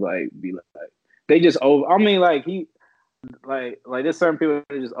people like be like they just over. I mean like he. Like there's certain people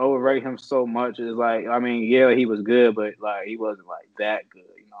that just overrate him so much. It's like, I mean, yeah, he was good, but like he wasn't like that good.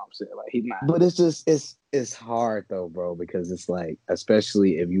 You know what I'm saying? Like he's not. But it's just it's hard though, bro, because it's like,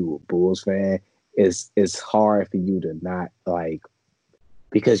 especially if you a Bulls fan, it's hard for you to not like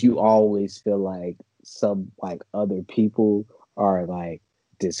because you always feel like some like other people are like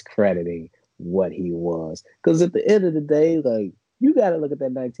discrediting what he was. Because at the end of the day, like you got to look at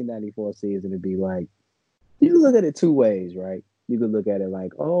that 1994 season and be like. You can look at it two ways, right? You could look at it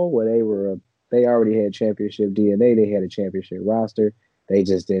like, oh, well, they already had championship DNA. They had a championship roster. They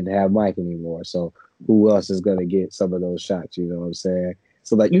just didn't have Mike anymore. So who else is going to get some of those shots? You know what I'm saying?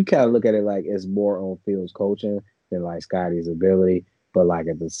 So like you kind of look at it like it's more on Phil's coaching than like Scottie's ability. But like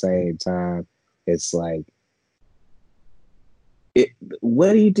at the same time, it's like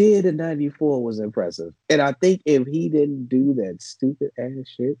what he did in '94 was impressive. And I think if he didn't do that stupid ass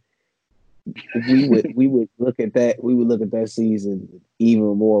shit, we would look at that season with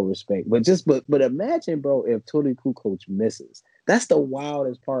even more respect. But imagine, bro, if Tony Kukoc misses. That's the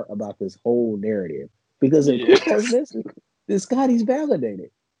wildest part about this whole narrative. Because if Kukoc misses, then Scottie's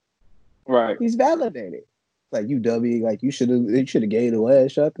validated. Right. He's validated. Like you dummy, like you should have gave the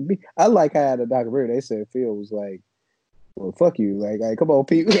last shot to me. I like how the documentary they said Phil was like, well, fuck you. Like come on,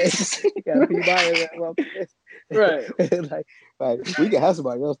 Pete. You gotta be buying that. Right. like we can have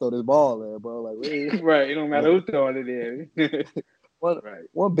somebody else throw this ball there, bro. Like right. It don't matter who's throwing it in.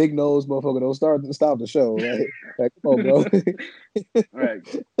 One big nose motherfucker don't stop the show. Like come on, bro. right.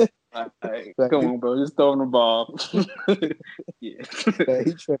 Come on, bro. Just throw the ball. Yeah.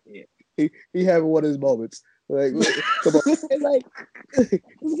 He having one of his moments. Like, come on. And like,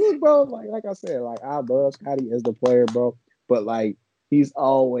 bro, like I said, like I love Scottie as the player, bro. But like he's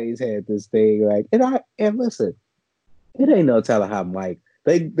always had this thing, like, and listen, it ain't no telling how Mike.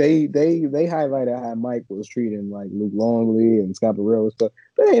 They highlighted how Mike was treating like Luke Longley and Scott Burrell and stuff.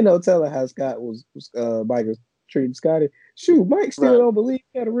 But ain't no telling how Mike was treating Scottie. Shoot, Mike still don't believe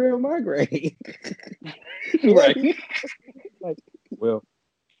he had a real migraine. Right. Like, well,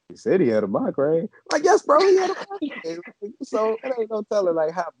 he said he had a migraine. Like, yes, bro, he had a migraine. So it ain't no telling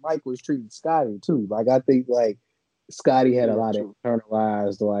like how Mike was treating Scottie too. Like I think like Scottie had a lot of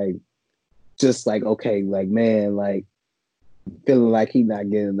internalized like just like okay, like man, like feeling like he not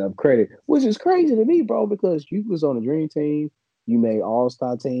getting enough credit, which is crazy to me, bro, because you was on a dream team, you made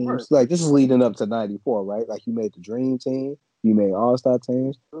all-star teams. Right. Like this is leading up to 94, right? Like you made the dream team, you made all-star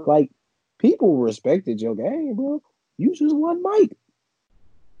teams. Like people respected your game, bro. You just won Mike.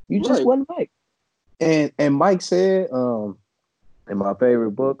 You just won Mike. And Mike said, in my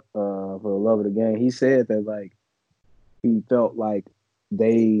favorite book, For the Love of the Game, he said that like he felt like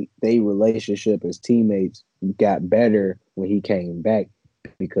they relationship as teammates got better when he came back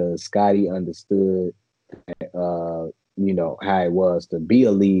because Scottie understood how it was to be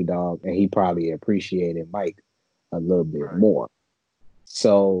a lead dog, and he probably appreciated Mike a little bit more.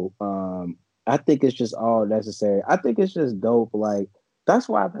 So I think it's just all necessary. I think it's just dope. Like that's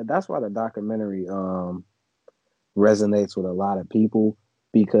why the documentary resonates with a lot of people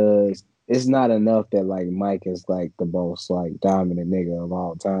because it's not enough that like Mike is like the most like dominant nigga of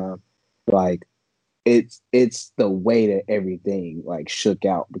all time. Like it's the way that everything like shook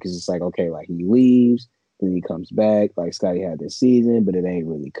out because it's like okay, like he leaves, then he comes back. Like Scottie had this season, but it ain't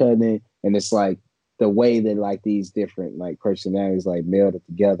really cutting it, and it's like the way that like these different like personalities like melded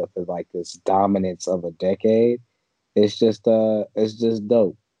together for like this dominance of a decade. It's just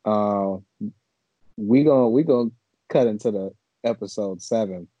dope. We gonna cut into the episode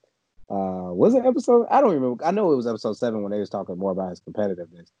 7. Was it episode? I don't remember. I know it was episode 7 when they was talking more about his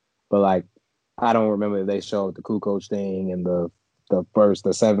competitiveness, but like I don't remember if they showed the Kukoc thing in the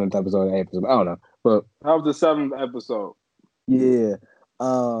 7th episode of the episode. I don't know, but that was the 7th episode. Yeah.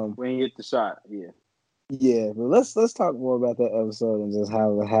 When you hit the shot, yeah. Yeah, but let's talk more about that episode and just how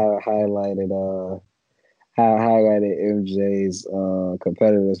highlighted MJ's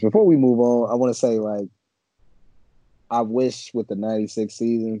competitors. Before we move on, I want to say like I wish with the '96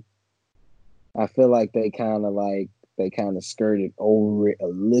 season, I feel like they kind of skirted over it a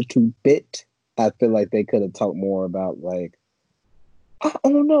little bit. I feel like they could have talked more about like I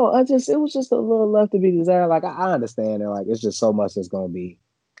don't know. It was just a little left to be desired. Like I understand that like it's just so much that's gonna be.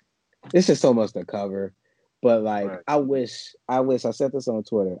 It's just so much to cover. But like Right. I wish I said this on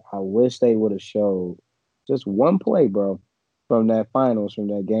Twitter. I wish they would have showed just one play, bro, from that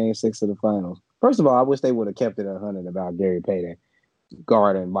game 6 of the finals. First of all, I wish they would have kept it 100 about Gary Payton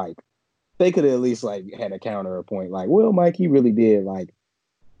guarding Mike. They could have at least like had a counter or point. Like, well, Mike, he really did like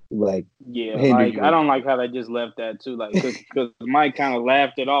Yeah, hinder like you. I don't like how they just left that too. Like because Mike kind of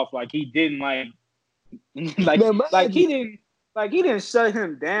laughed it off. Like he didn't like he didn't shut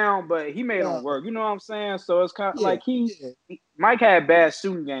him down, but he made him work. You know what I'm saying? So it's kind of like Mike had bad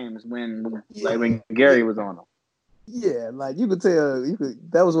shooting games when Gary was on him. Yeah, like you could tell,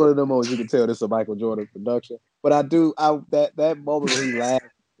 that was one of the moments you could tell this is a Michael Jordan production. But that moment when he laughed,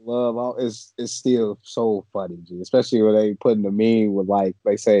 love is still so funny, G. Especially when they put in the meme with like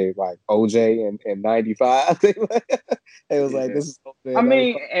they say like OJ in '95. It was like this is OJ. I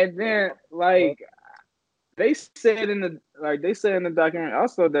mean, and then like they said in the documentary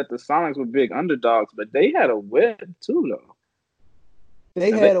also that the Sonics were big underdogs, but they had a win too though.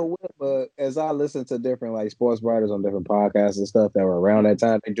 They had a win, but as I listened to different like sports writers on different podcasts and stuff that were around that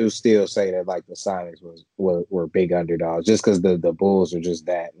time, they do still say that like the Sonics were big underdogs just because the Bulls are just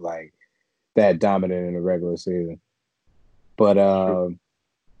that dominant in the regular season. But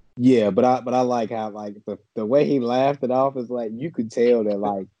yeah, but I like how like the way he laughed it off is like you could tell that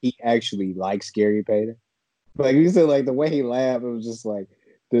like he actually likes Gary Payton. Like you said, like the way he laughed, it was just like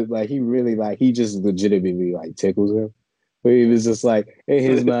he really like he just legitimately like tickles him. But he was just like, in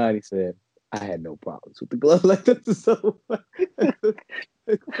his mind, he said, I had no problems with the glove. Like, that's so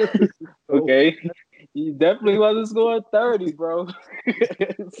okay. He definitely wasn't scoring 30, bro.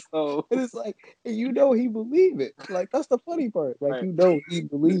 So and it's like, and you know he believed it. Like, that's the funny part. Like, right. you know he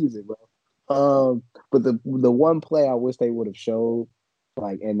believes it, bro. But the one play I wish they would have showed,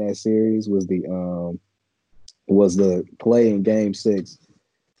 like, in that series was the play in game 6.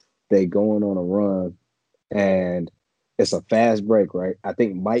 They going on a run, and it's a fast break, right? I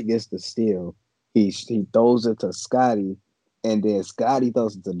think Mike gets the steal. He throws it to Scottie, and then Scottie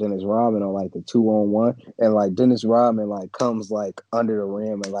throws it to Dennis Rodman on like the 2-on-1, and like Dennis Rodman like comes like under the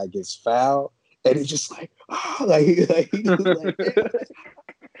rim and like gets fouled, and it's just like he just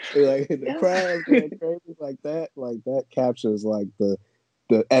like the crowd's going crazy like that. Like that captures like the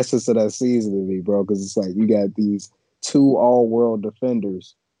essence of that season to me, bro. Because it's like you got these 2 all-world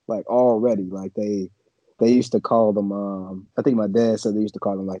defenders like already, like they used to call them. I think my dad said they used to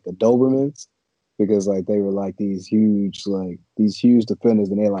call them like the Dobermans because like they were like these huge defenders,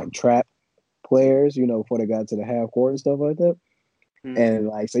 and they're like trap players, you know, before they got to the half court and stuff like that. Mm-hmm. And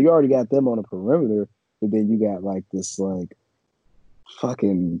like so, you already got them on the perimeter, but then you got like this like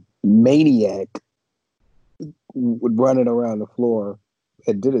fucking maniac running around the floor.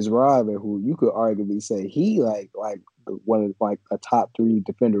 And Dennis Rodman, who you could arguably say he like one of like a top 3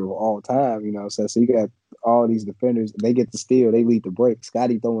 defender of all time, you know. So you got all these defenders, they get the steal, they lead the break.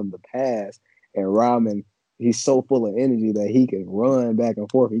 Scottie throwing the pass, and Rodman, he's so full of energy that he can run back and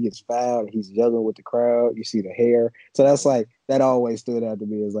forth. He gets fouled, he's yelling with the crowd. You see the hair. So that's like that always stood out to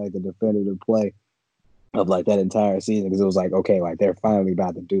me as like the definitive play of like that entire season, because it was like, okay, like they're finally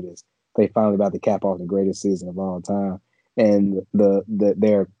about to do this. They finally about to cap off the greatest season of all time. And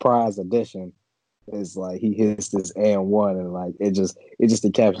their prize edition is like he hits this and one, and like it just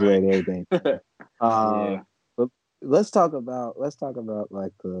encapsulated everything. Yeah. But let's talk about like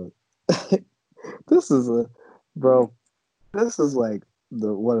the this is like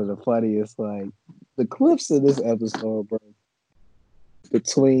the one of the funniest like the clips in this episode, bro.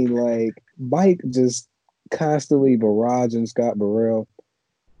 Between like Mike just constantly barraging Scott Burrell.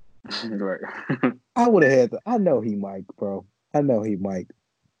 Right. I would have had to. I know he might, bro. I know he might.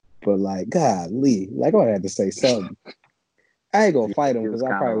 But like, golly, like I would have to say something. I ain't gonna fight him because I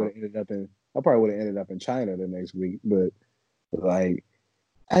probably would have ended up in China the next week. But like,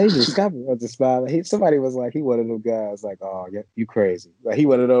 I just Scott Burrell just smiling. Somebody was like, he one of them guys like, oh, yeah, you crazy. Like he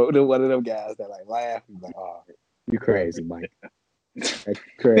one of them guys that like laugh. He's like, oh, you crazy, Mike. That's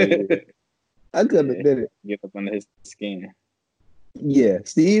crazy. I couldn't have did it. Get up under his skin. Yeah,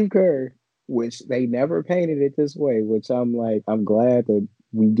 Steve Kerr, which they never painted it this way, which I'm glad that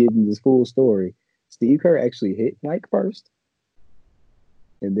we getting this full story. Steve Kerr actually hit Mike first.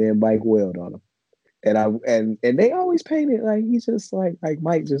 and then Mike wailed on him. And they always painted like he's just like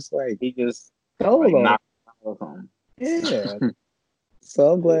Mike just like he just stole on him. Off him. Yeah.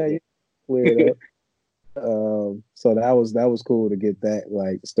 So I'm glad you cleared up. So that was cool to get that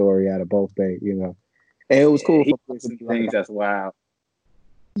like story out of both things, you know. And it was cool for some things that's wild.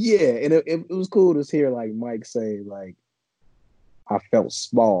 Yeah, and it was cool to hear like Mike say like I felt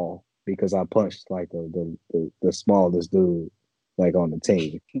small because I punched like the smallest dude like on the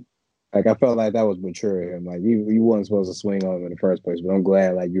team. Like I felt like that was mature of him. Like you wasn't supposed to swing on him in the first place, but I'm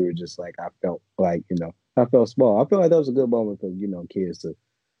glad like you were just like I felt like, you know, I felt small. I feel like that was a good moment for, you know, kids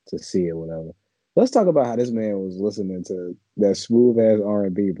to see it, whatever. Let's talk about how this man was listening to that smooth ass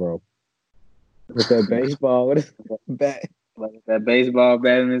R&B, bro. With that baseball with his bat. Like that baseball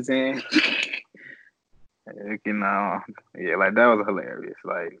bat in his hand. You know, yeah, like that was hilarious.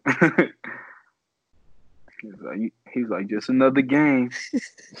 Like he's like just another game.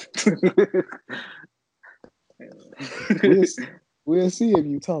 We'll see if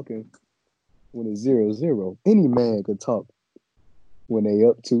you talking when it's 0-0. Any man could talk when they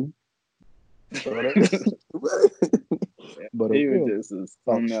up 2. But he was just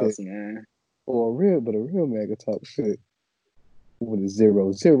something else, man. Or a real man could talk shit when it's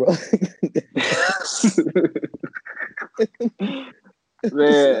 0-0.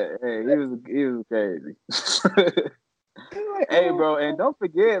 Man, hey, he was crazy. Hey, bro, and don't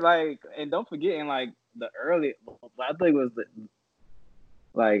forget in like the early, I think it was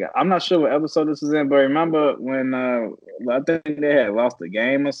like I'm not sure what episode this was in, but remember when I think they had lost the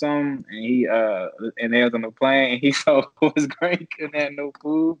game or something, and he and they was on the plane, and he saw his grand couldn't have no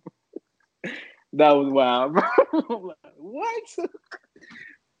food. That was wild, bro. I'm like, what?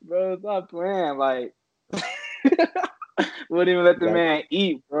 Bro, stop playing. Like, wouldn't even let the man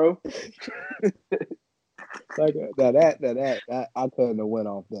eat, bro. Like that I couldn't have went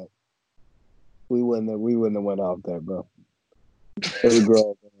off that. We wouldn't have went off that, bro. Every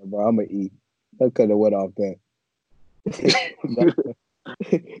girl, bro, I'm gonna eat. I couldn't have went off that.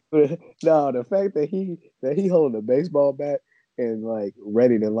 No, the fact that he holding a baseball bat and like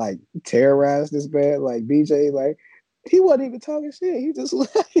ready to like terrorize this man, like BJ, like he wasn't even talking shit. He just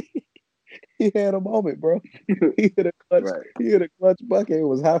like he had a moment, bro. He hit a clutch bucket and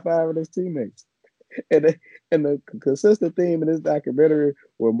was high fiving his teammates. And the consistent theme in this documentary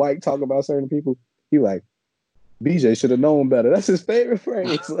where Mike talking about certain people, he like BJ should have known better. That's his favorite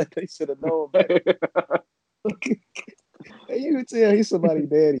phrase. Like they should have known better. And you can tell he's somebody's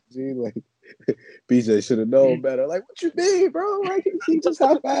daddy, G. Like BJ should have known better. Like, what you mean, bro? Like he just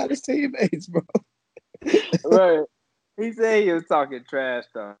high five his teammates, bro. Right. He said he was talking trash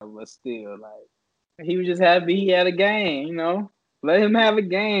though, but still, like he was just happy he had a game, you know. Let him have a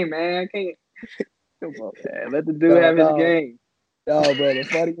game, man. Come on, man. Let the dude have his game. No, bro.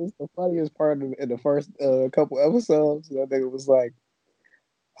 The funniest part in the first couple episodes, I think it was like,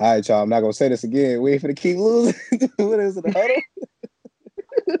 all right, y'all, I'm not gonna say this again. We ain't finna keep losing. What is it, the huddle?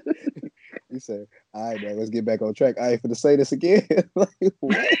 He said, all right, man, let's get back on track. I ain't finna say this again. Like,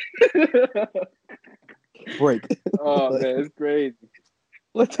 what? Break. Oh, like, man, it's crazy.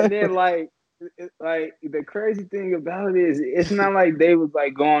 And then, like the crazy thing about it is it's not like they was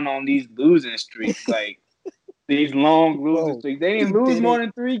like going on these losing streaks, like these long losing streaks. They didn't lose more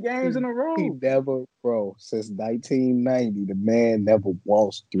than 3 games in a row. He never, bro, since 1990, the man never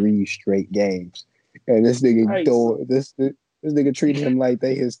lost 3 straight games. And this nigga this nigga treated him like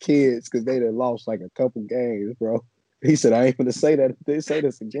they his kids because they done lost like a couple games, bro. He said, I ain't gonna say that if they say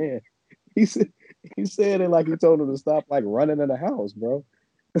this again. He said it like he told him to stop like running in the house, bro.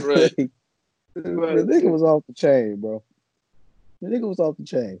 Right. Like, the nigga was off the chain, bro. The nigga was off the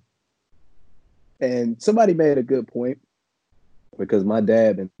chain. And somebody made a good point because my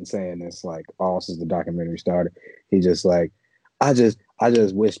dad been saying this like all since the documentary started. He just like, I just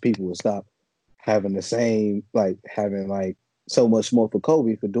wish people would stop having the same, like having like so much smoke for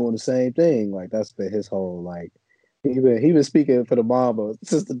Kobe for doing the same thing. Like that's been his whole like he been speaking for the Mamba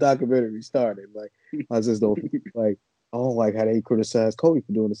since the documentary started. Like I just don't like I don't like how they criticize Kobe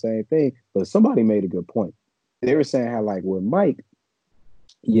for doing the same thing. But somebody made a good point. They were saying how like with Mike,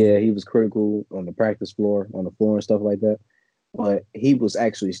 yeah, he was critical on the practice floor, on the floor and stuff like that. But he was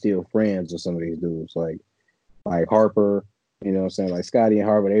actually still friends with some of these dudes, like Harper, you know what I'm saying? Like Scottie and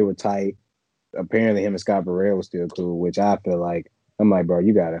Harper, they were tight. Apparently him and Scott Burrell was still cool, which I feel like I'm like, bro,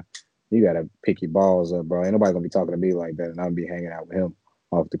 you gotta pick your balls up, bro. Ain't nobody gonna be talking to me like that, and I'll be hanging out with him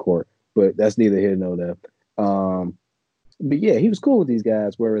off the court. But that's neither here nor there. But yeah, he was cool with these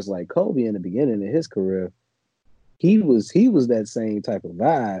guys. Whereas like Kobe in the beginning of his career, he was that same type of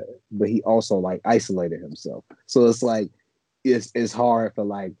vibe, but he also like isolated himself. So it's like it's hard for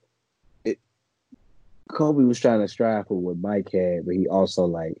like it. Kobe was trying to strive for what Mike had, but he also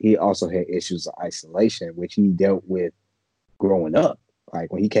had issues of isolation, which he dealt with growing up.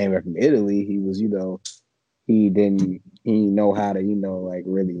 Like when he came back from Italy, he was, he didn't know how to, like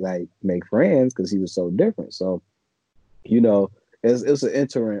really like make friends because he was so different. So, it's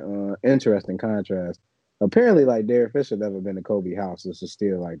an interesting contrast. Apparently, like Derek Fisher never been to Kobe house. This is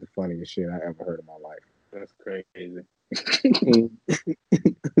still like the funniest shit I ever heard in my life. That's crazy.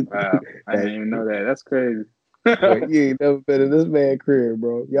 Wow, I didn't even know that. That's crazy. But you ain't never been to this man's crib,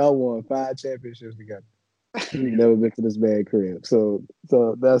 bro. Y'all won 5 championships together. You ain't never been to this man's crib. So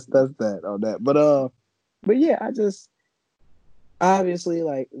that's that on that. But yeah, I just obviously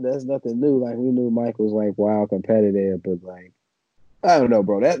like that's nothing new. Like we knew Mike was like wild competitive, but like I don't know,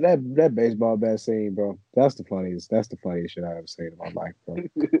 bro. That baseball bat scene, bro. That's the funniest shit I ever seen in my life, bro.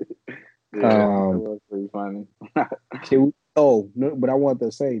 Yeah, that was pretty funny. No, but I wanted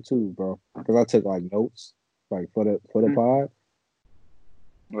to say too, bro, because I took like notes, like for the pod.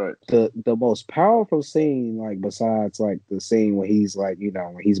 Right. The most powerful scene, like besides like the scene when he's like,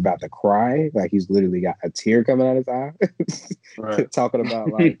 when he's about to cry, like he's literally got a tear coming out his eye, right. talking about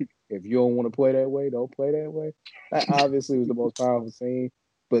like if you don't want to play that way, don't play that way. That obviously was the most powerful scene.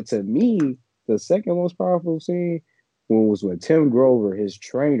 But to me, the second most powerful scene was when Tim Grover, his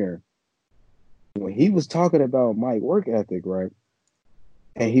trainer, when he was talking about Mike's work ethic, right?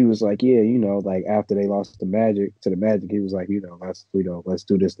 And he was like, yeah, like after they lost to the Magic, he was like, let's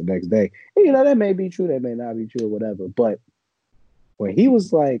do this the next day. And, that may be true, that may not be true, or whatever. But when he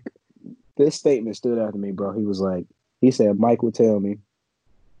was like, this statement stood out to me, bro. He was like, he said, Mike would tell me,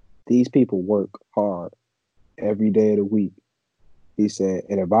 these people work hard every day of the week. He said,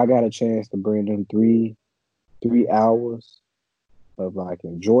 and if I got a chance to bring them 3 hours of like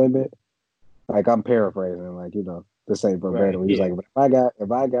enjoyment, like I'm paraphrasing, like, this ain't verbatim. Right, He's like,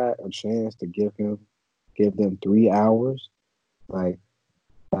 if I got a chance to give them 3 hours, like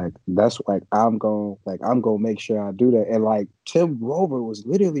that's like I'm gonna make sure I do that. And like Tim Grover was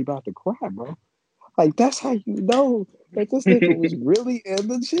literally about to cry, bro. Like that's how you know that this nigga was really in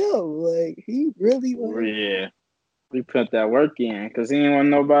the gym. Like he really was. Yeah, we put that work in because he didn't want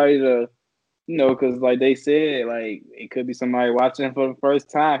nobody to, because like they said, like it could be somebody watching for the first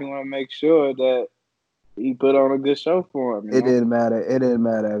time. He want to make sure that he put on a good show for him. It didn't matter. It didn't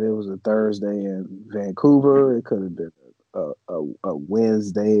matter if it was a Thursday in Vancouver. It could have been a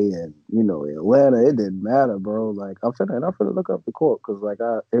Wednesday in Atlanta. It didn't matter, bro. Like I'm finna look up the quote because like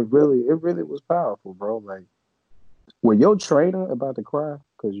it really was powerful, bro. Like when your trainer about to cry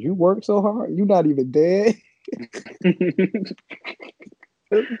because you work so hard, you not even dead.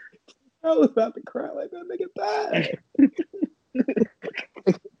 I was about to cry like that nigga died.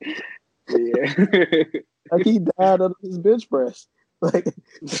 Yeah. Like he died under his bench press. Like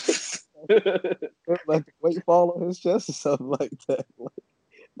like the weight fall on his chest or something like that. Like,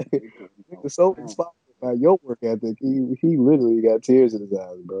 so inspired by your work ethic. He literally got tears in his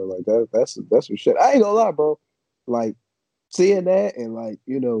eyes, bro. Like that's some shit. I ain't gonna lie, bro. Like seeing that and like,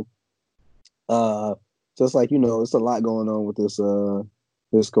 just like, it's a lot going on with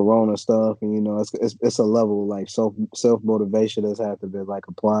this corona stuff, and it's a level like self motivation that's had to be like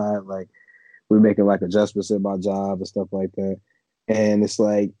applied. Like we're making like adjustments in my job and stuff like that. And it's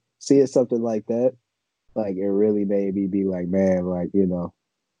like seeing something like that, like it really made me be like, man, like,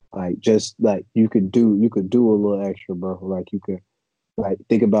 like just like you could do a little extra, bro. Like you could like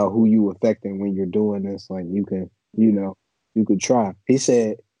think about who you affecting when you're doing this. Like you can, you could try. He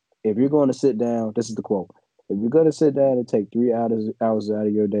said, if you're going to sit down, this is the quote. If you're going to sit down and take 3 hours out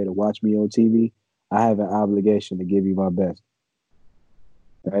of your day to watch me on TV, I have an obligation to give you my best.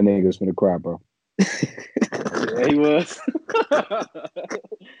 That nigga's gonna cry, bro. Yeah, he was.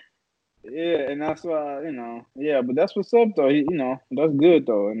 Yeah, and that's why, yeah, but that's what's up though. That's good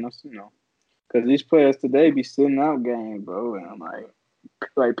though, and that's because these players today be sitting out games, bro, and I'm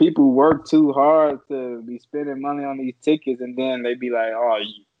like people work too hard to be spending money on these tickets, and then they be like,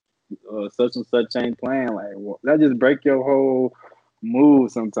 oh, such and such ain't playing. Like, well, that just break your whole mood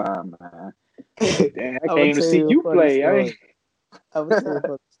sometime, man. Damn, I came to see you play. I'm gonna tell you a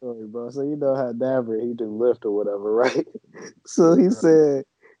funny story, bro. So you know how Darien, he do lift or whatever, right? So he said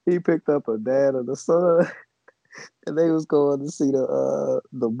he picked up a dad and a son, and they was going to see the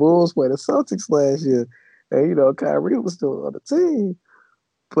Bulls play the Celtics last year, and Kyrie was still on the team,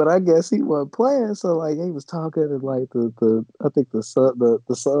 but I guess he wasn't playing. So like he was talking, and like I think the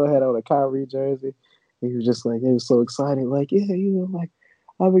son had on a Kyrie jersey. He was just like he was so excited, like yeah, like.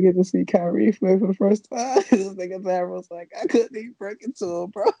 I would get to see Kyrie play for the first time. This nigga Darren was like, I couldn't even break it to him,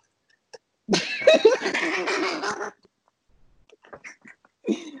 bro.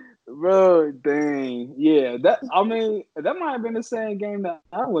 Bro, dang. Yeah, that might have been the same game that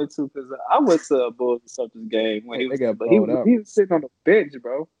I went to because I went to a Bulls and Celtics game when They got but he blown out. was sitting on the bench,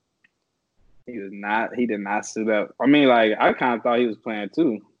 bro. He did not sit up. I mean, like I kind of thought he was playing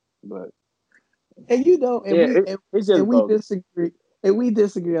too, but And you know, and yeah, we it's and just we bogus. disagree, and we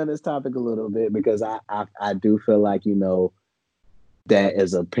disagree on this topic a little bit because I do feel like that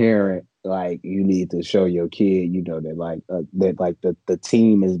as a parent, like you need to show your kid, that like the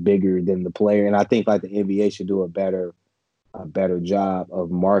team is bigger than the player, and I think like the NBA should do a better job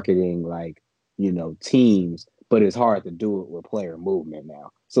of marketing teams, but it's hard to do it with player movement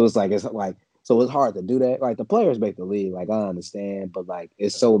now. So it's hard to do that. Like the players make the league, like I understand, but like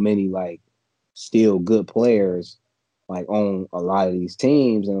it's so many like still good players like on a lot of these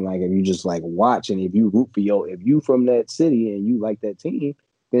teams, and like if you just like watch and if you from that city and you like that team,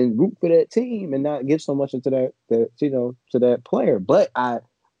 then root for that team and not give so much into to that player. But at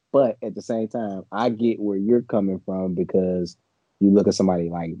the same time, I get where you're coming from because you look at somebody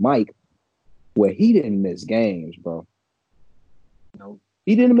like Mike, where he didn't miss games, bro. No,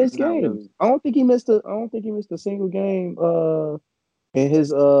 He didn't miss not games. really. I don't think he missed a single game in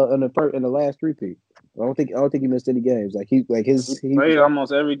his in the last three-peat. I don't think he missed any games. Like he Played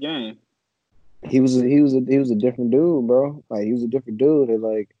almost every game. he was a different dude, bro. Like he was a different dude, and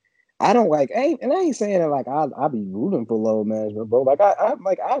like I ain't saying that like I be rooting for load management, bro. Like I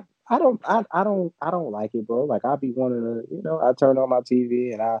don't like it, bro. Like I be wanting to, I turn on my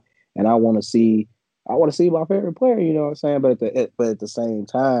TV and I want to see my favorite player. You know what I'm saying? But at the same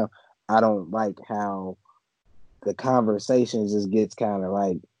time, I don't like how the conversation just gets kind of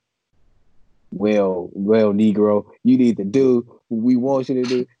like, well, Negro, you need to do what we want you to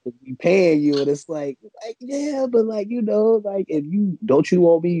do. We paying you, and it's like yeah, but like like if you don't you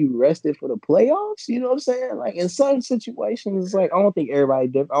want me rested for the playoffs? You know what I'm saying? Like in certain situations, it's like I don't think everybody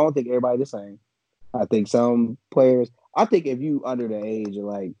different. I don't think everybody the same. I think some players. I think if you under the age of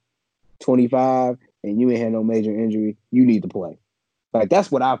like 25 and you ain't had no major injury, you need to play. Like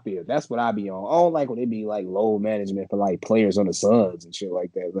that's what I feel. That's what I be on. I don't like when it be like low management for like players on the Suns and shit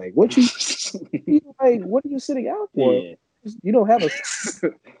like that. Like what like what are you sitting out for? Yeah. You don't have a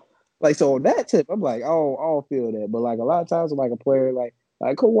like so on that tip. I'm like, oh, I don't feel that. But like a lot of times, I'm like a player like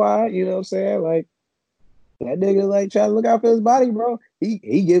Kawhi. You know what I'm saying? Like that nigga like trying to look out for his body, bro.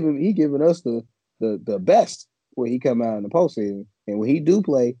 He giving us the best when he come out in the postseason, and when he do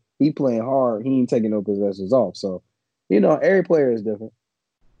play, he playing hard. He ain't taking no possessions off. So. Every player is different.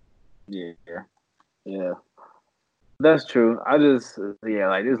 Yeah. That's true. I just,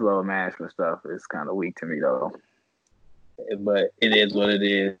 like this low management stuff is kind of weak to me though. But it is what it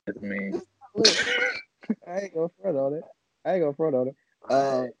is. I mean, I ain't gonna front on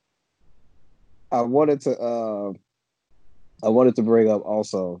it. I wanted to bring up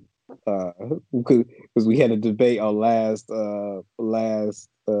also because we had a debate on last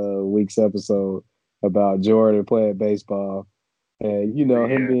week's episode about Jordan playing baseball, and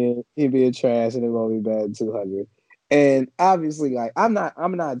him being trash and him only batting 200. And obviously, like I'm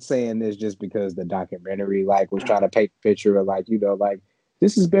not saying this just because the documentary like was trying to paint the picture of like like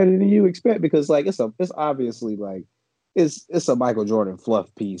this is better than you expect, because like it's obviously like it's a Michael Jordan fluff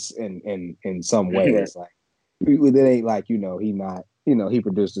piece in some ways. Like it ain't like he not he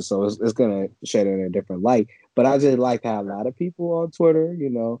produced it, so it's gonna shed it in a different light. But I just like how a lot of people on Twitter,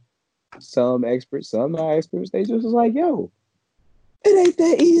 some experts, some not experts, they just was like, yo, it ain't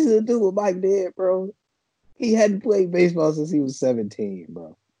that easy to do what Mike did, bro. He hadn't played baseball since he was 17,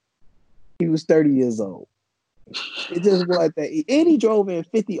 bro. He was 30 years old. It just wasn't that. And he drove in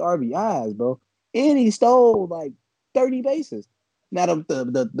 50 RBIs, bro. And he stole like 30 bases. Now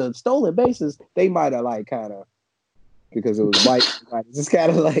the stolen bases, they might have like kind of, because it was Mike, it's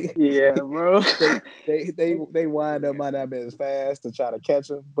kind of like bro. they wind up might not be as fast to try to catch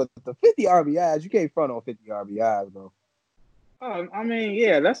him. But the 50 RBIs, you can't front on 50 RBIs, bro. I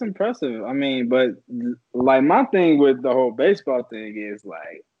mean, that's impressive. I mean, but like my thing with the whole baseball thing is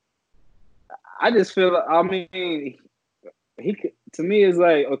like, I just feel. I mean, to me is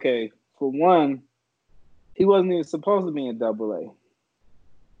like, okay, for one, he wasn't even supposed to be in AA,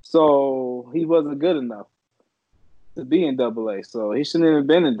 so he wasn't good enough to be in AA. So he shouldn't have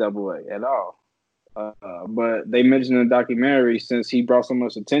been in AA at all. But they mentioned in the documentary, since he brought so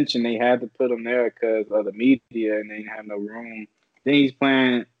much attention, they had to put him there because of the media, and they didn't have no room. Then he's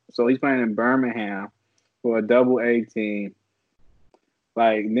playing in Birmingham for a AA team.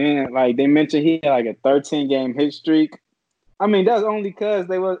 Like then, like they mentioned, he had like a 13-game hit streak. I mean, that's only because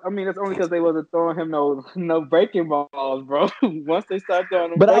they was. I mean, that's only because they wasn't throwing him no breaking balls, bro. Once they start throwing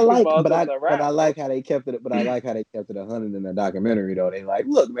them breaking balls, that's a wrap. But I like how they kept it. But I like how they kept it 100 in the documentary, though. They like,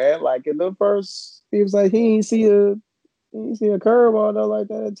 look, man, like in the first, he was like, he ain't see a curveball though like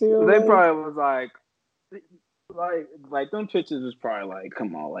that until They like, probably was like them pitches was probably like,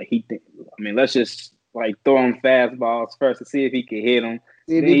 come on, like he think. I mean, let's just like throw him fastballs first to see if he can hit them.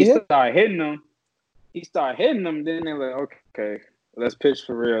 Then he started hitting them. Then they're like, okay, let's pitch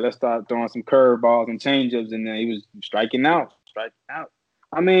for real. Let's start throwing some curveballs and changeups, and then he was striking out.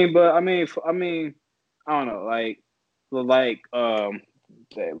 I mean, I don't know, like who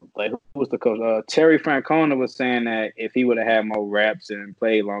was the coach? Terry Francona was saying that if he would have had more reps and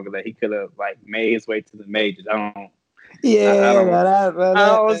played longer, that he could have like made his way to the majors. I don't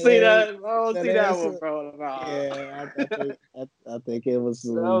see that one, bro. Nah. Yeah, I think it was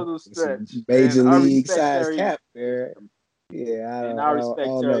that was a stretch. Major And league size cap there. Yeah, I respect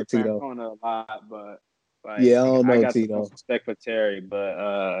don't Terry know, Tito. Francona a lot, but like, yeah, I don't know, I got Tito. some respect for Terry, but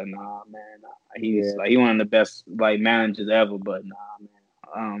nah, man, he's like he one of the best like managers ever, but nah,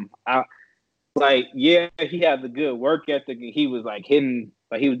 man, he had the good work ethic, and he was like hitting,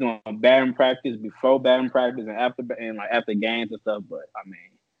 like he was doing batting practice before batting practice and after games and stuff, but I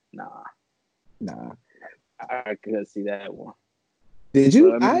mean, nah, I couldn't see that one. Did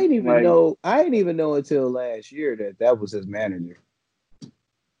you? I didn't even know. I didn't even know until last year that was his manager.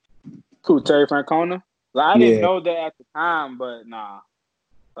 Who, Terry Francona? Like, I didn't know that at the time, but nah.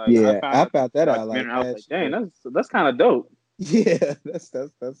 Like, I found that out. Like, I was like, dang, that's kind of dope. Yeah, that's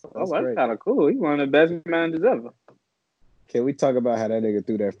that's kind of cool. He's one of the best managers ever. Can we talk about how that nigga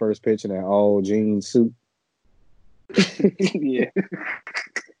threw that first pitch in that all jean suit? Yeah.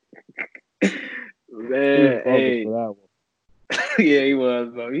 Man, hey. For that one. Yeah, he was,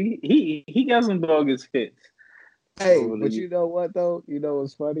 bro. He got some bogus fits. Hey, but you know what though? You know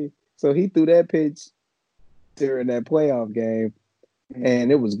what's funny? So he threw that pitch during that playoff game,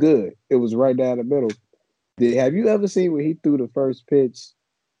 and it was good. It was right down the middle. Have you ever seen when he threw the first pitch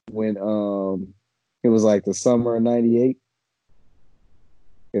when it was like the summer of '98?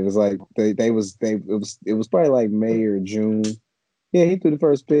 It was like it was probably like May or June. Yeah, he threw the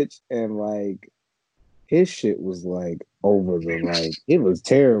first pitch, and like his shit was like over the like it was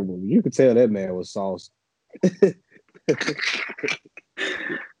terrible. You could tell that man was sauced.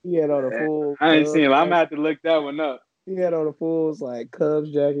 He had on a full. I ain't seen him. I'm gonna have to look that one up. He had on the Fulls like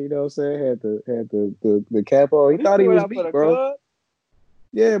Cubs jacket, you know what I'm saying? Had the cap on. He thought he was me, bro. Club?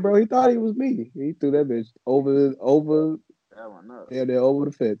 Yeah, bro. He thought he was me. He threw that bitch over that one up. Yeah, they're over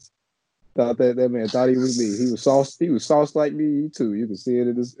the fence. Thought that man thought he was me. He was sauced. He was sauced like me too. You can see it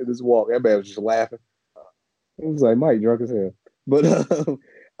in his walk. That man was just laughing. It was like Mike drunk as hell. But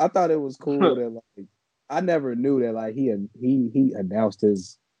I thought it was cool that like I never knew that like he announced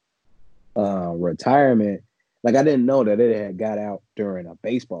his retirement. Like I didn't know that it had got out during a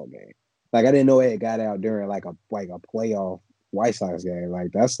baseball game. Like I didn't know it had got out during like a playoff White Sox game.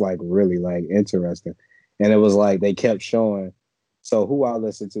 Like that's like really like interesting. And it was like they kept showing. So who I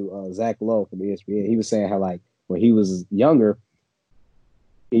listened to, Zach Lowe from ESPN, he was saying how like when he was younger,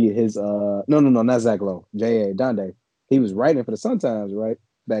 not Zach Lowe, J.A. Donde, he was writing for the Sun-Times, right,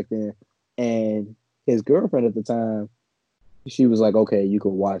 back then. And his girlfriend at the time, she was like, okay, you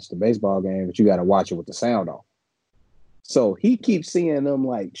can watch the baseball game, but you got to watch it with the sound off. So he keeps seeing them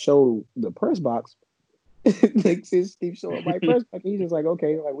like show the press box. Like just keep showing my press box. He's just like,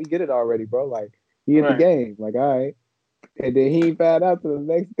 okay, like we get it already, bro. Like he in the game. Like, all right. And then he found out to the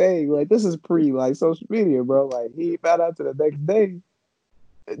next day. Like this is pre like social media, bro. Like he found out to the next day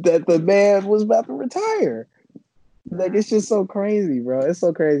that the man was about to retire. Like it's just so crazy, bro. It's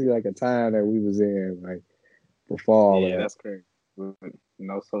so crazy, like a time that we was in, like before all that. That's crazy.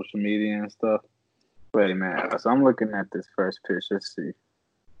 No social media and stuff. Wait, man. So I'm looking at this first pitch. Let's see.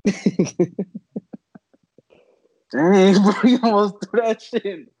 Dang, bro, you almost threw that shit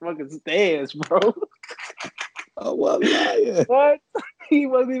in fucking stands, bro. Oh, what liar? What? He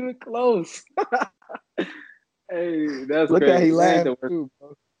wasn't even close. Hey, that's look crazy. How he laughed too,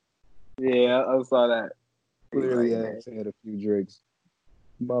 bro. Yeah, I saw that. Clearly, had a few drinks.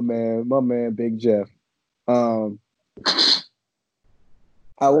 My man, Big Jeff. I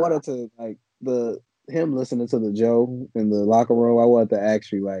wanted to like him listening to the Joe in the locker room. I wanted to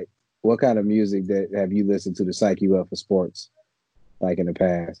ask you like, what kind of music that have you listened to psych you up for sports, like in the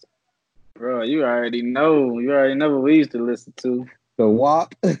past? Bro, you already know. You already know what we used to listen to. The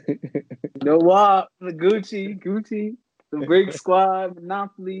WAP. The WAP, the Gucci, the Brick Squad,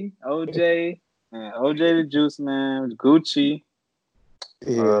 Monopoly, OJ, man, OJ the Juice Man, Gucci.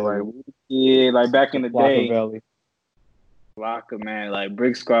 Yeah, like back in the day. Locker, man. Like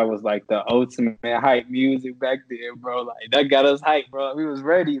Brick Squad was like the ultimate hype music back then, bro. Like that got us hype, bro. We was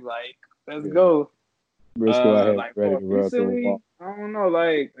ready. Like, let's go. Briscoe I had Like ready for to run through a recently, wall. I don't know.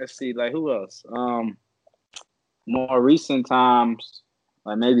 Like, let's see. Like who else? More recent times,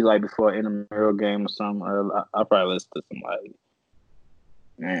 like maybe like before an intramural game or something. Or I'll probably listen to some like,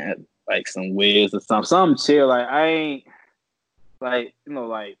 man, like some Wiz or something chill. Like I ain't like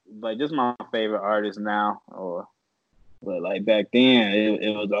like just my favorite artist now. But like back then,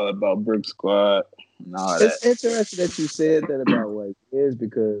 it was all about Brick Squad and all that. It's interesting that you said that about what is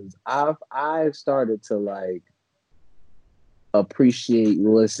because I've started to like appreciate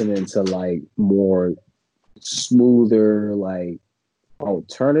listening to like more smoother like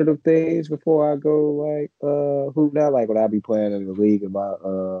alternative things before I go like hoop now. Like when I be playing in the league in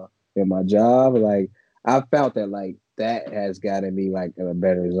my job, like I felt that like that has gotten me like in a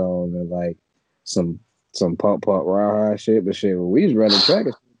better zone than like some pump rah shit. But shit, when we was running track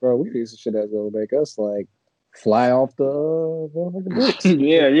and shit, bro, we did some shit that's gonna make us like fly off the motherfucking bricks.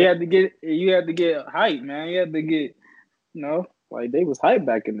 Yeah, you had to get hype, man. You had to get like they was hype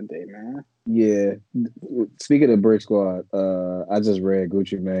back in the day, man. Yeah. Speaking of Brick Squad, I just read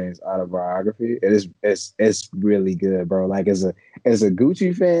Gucci Mane's autobiography. It's really good, bro. Like as a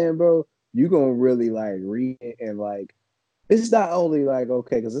Gucci fan, bro, you gonna really like read it and like it's not only like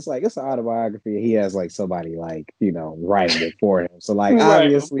okay, because it's like it's an autobiography. And he has like somebody like writing it for him. So like Right.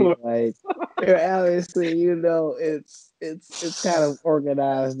 obviously it's kind of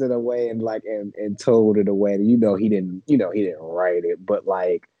organized in a way and like and told in a way that he didn't write it, but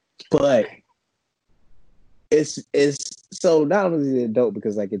it's so not only is it dope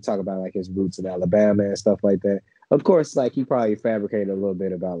because like it talk about like his roots in Alabama and stuff like that. Of course, like he probably fabricated a little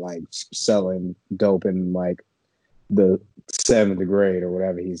bit about like selling dope in like the 7th grade or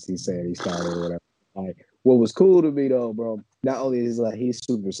whatever he's saying he started or whatever. Like what was cool to me though, bro, not only is like he's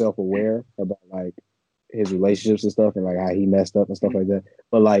super self-aware about like his relationships and stuff and like how he messed up and stuff like that,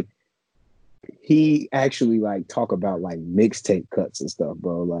 but like he actually like talk about like mixtape cuts and stuff,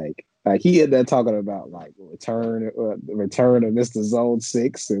 bro. Like he ended up talking about like return of Mr. Zone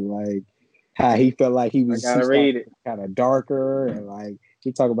 6 and like how he felt like he gotta read it. kind of darker and like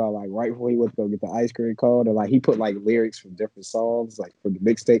he talked about like right before he went to go get the ice cream cone and like he put like lyrics from different songs like from the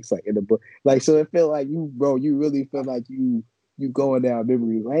mixtapes like in the book. Like so it felt like you really feel like you going down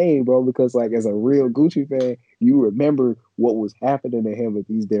memory lane, bro, because like as a real Gucci fan, you remember what was happening to him at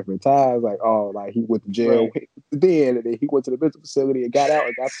these different times. Like, oh, like he went to jail then, and then he went to the mental facility and got out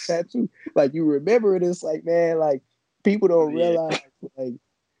and got the tattoo. Like you remember this, like man, like people don't realize, like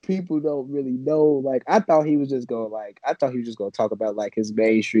people don't really know. Like I thought he was just gonna talk about like his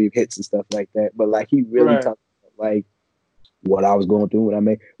mainstream hits and stuff like that, but like he really talked about like what I was going through when I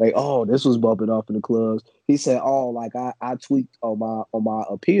made like, oh, this was bumping off in the clubs. He said, oh, like I tweaked on my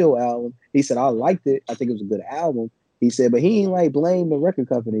Appeal album. He said I liked it. I think it was a good album. He said, but he ain't like blame the record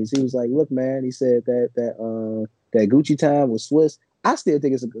companies. He was like, look, man. He said that Gucci Time was Swiss. I still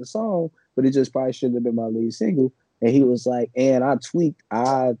think it's a good song, but it just probably shouldn't have been my lead single. And he was like, and I tweaked.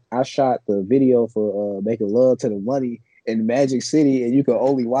 I shot the video for Making Love to the Money in Magic City, and you can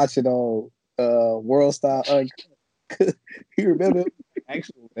only watch it on World Star Uncut. He remember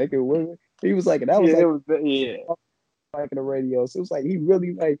actual naked women. He was like, and that was like the radio. So it was like he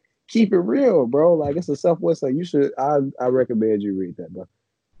really like keep it real, bro. Like it's a Southwest. So you should. I recommend you read that, bro.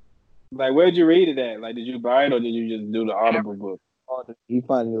 Like where'd you read it at? Like did you buy it or did you just do the Audible book? He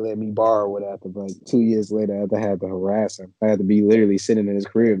finally let me borrow it after like 2 years later. After I had to harass him, I had to be literally sitting in his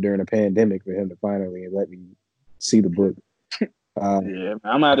crib during a pandemic for him to finally let me see the book. Yeah,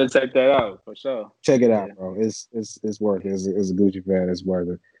 I'm gonna have to check that out for sure. Check it out, bro. It's worth it. As a Gucci fan, it's worth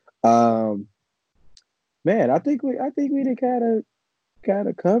it. Man, I think we did kind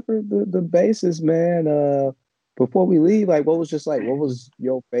of covered the bases, man. Before we leave, like, what was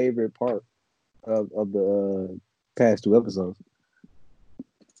your favorite part of the past 2 episodes?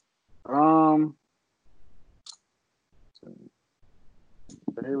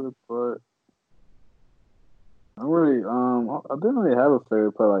 Favorite part. I didn't really have a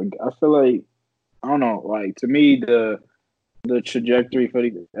favorite part. Like, I feel like, I don't know, like, to me, the trajectory for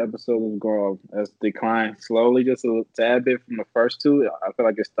the episode was going as declined slowly, just a tad bit from the first 2. I feel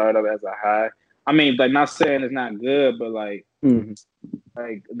like it started up as a high. I mean, like, not saying it's not good, but like,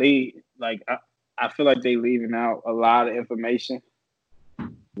 like they, like, I feel like they leaving out a lot of information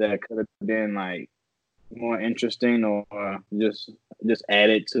that could have been like more interesting or just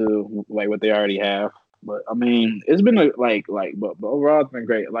added to like what they already have. But I mean, it's been but overall it's been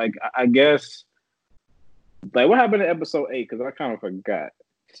great. Like I guess, like what happened in episode 8? Because I kind of forgot.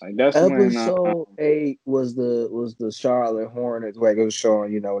 Like that's Episode 8 was the Charlotte Hornets. Like it was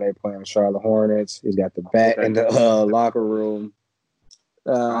showing, when they playing Charlotte Hornets. He's got the bat in the locker room.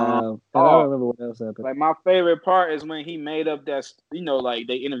 And I don't remember what else happened. Like my favorite part is when he made up that, like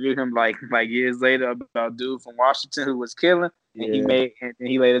they interviewed him like years later about dude from Washington who was killing, and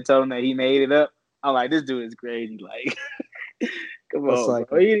he later told him that he made it up. I'm like, this dude is crazy. Like, come on,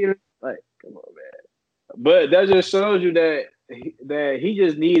 bro. Come on, man. But that just shows you that he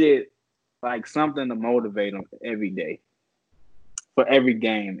just needed like something to motivate him every day for every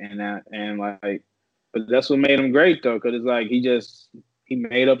game, but that's what made him great though, because it's like he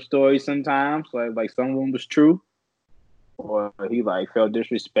made up stories sometimes, like some of them was true, or he like felt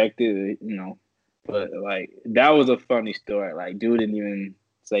disrespected, But like that was a funny story. Like dude didn't even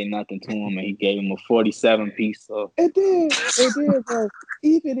say nothing to him, and he gave him a 47 piece. So it did, bro.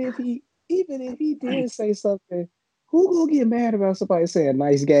 Even if he did say something, who gonna get mad about somebody saying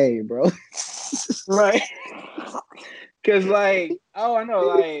 "nice game," bro? Right? Because I know,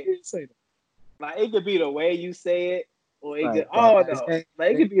 like it could be the way you say it. Or it could,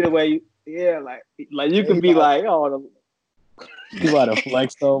 it could be the way you, like you could be like, you about to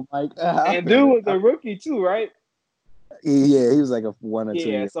flex though, Mike. And dude was a rookie too, right? Yeah, he was like a 1 or 2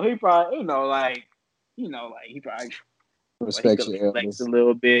 years. Yeah, so he probably, he probably respect your flex a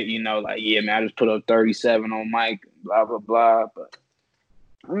little bit, man, I just put up 37 on Mike, blah blah blah. But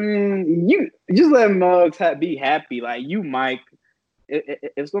you just let Muggs be happy, like you, Mike.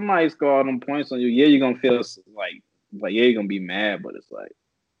 If somebody scored them points on you, yeah, you're gonna feel like yeah, you're gonna be mad, but it's like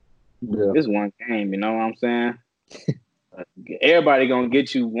it's one game, you know what I'm saying? Everybody gonna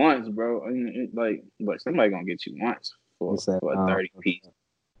get you once, bro. But somebody gonna get you once for a 30 piece.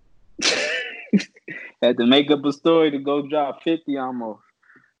 Had to make up a story to go drop 50 almost.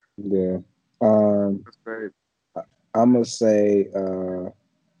 Yeah. That's great. I'm gonna say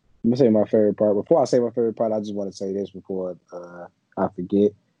my favorite part. Before I say my favorite part, I just want to say this before I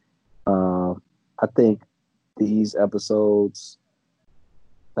forget. I think these episodes,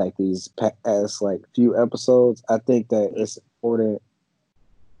 like these past few episodes, I think that it's important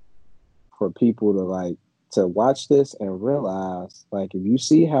for people to watch this and realize, if you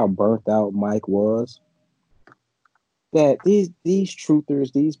see how burnt out Mike was, that these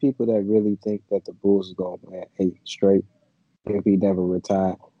truthers, these people that really think that the Bulls is gonna win 8 straight if he never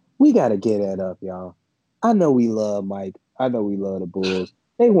retired, we gotta get that up, y'all. I know we love Mike. I know we love the Bulls.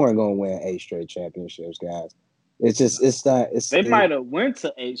 They weren't gonna win 8 straight championships, guys. It's just they might have went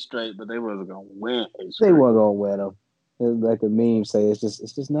to 8 straight, but they wasn't gonna win 8 straight. They weren't gonna win them. Like the meme say, it's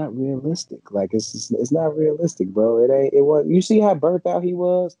just not realistic. It's not realistic, bro. It was. You see how burnt out he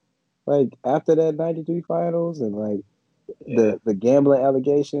was, after that '93 finals and the gambling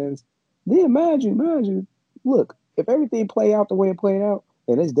allegations. Then mind you, look, if everything play out the way it played out,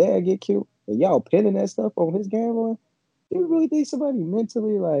 and his dad get killed, and y'all pinning that stuff on his gambling, you really think somebody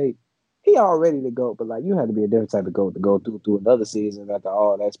mentally he already the GOAT, but you had to be a different type of GOAT to go through another season after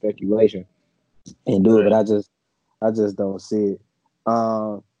all that speculation and do it. But I just don't see it.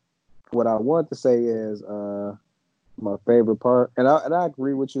 What I want to say is my favorite part, and I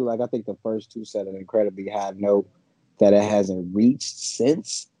agree with you. I think the first 2 set an incredibly high note that it hasn't reached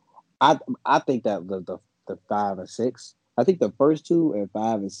since. I think that the 5 and 6. I think the first 2 and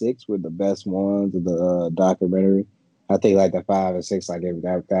 5 and 6 were the best ones of the documentary. I think the 5 and 6,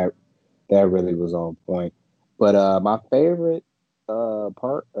 that really was on point. But my favorite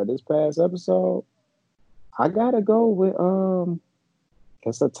part of this past episode, I gotta go with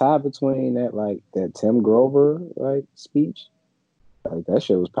it's a tie between that Tim Grover speech. That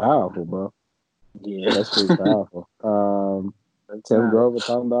shit was powerful, bro. Yeah, that shit was powerful. Tim Grover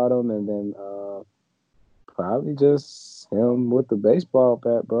talking about him, and then probably just him with the baseball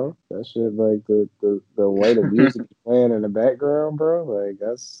bat, bro. That shit, the way the music is playing in the background, bro.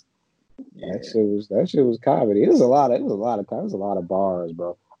 That shit was comedy. It was a lot of bars,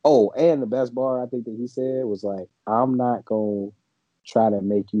 bro. Oh, and the best bar I think that he said was I'm not gonna try to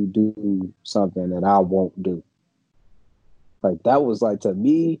make you do something that I won't do. That was to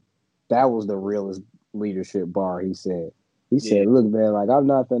me, that was the realest leadership bar he said. He said, look, man, I'm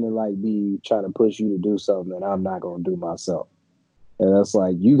not gonna be trying to push you to do something that I'm not gonna do myself. And that's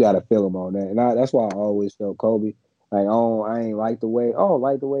you gotta feel him on that. And that's why I always felt Kobe. I ain't like the way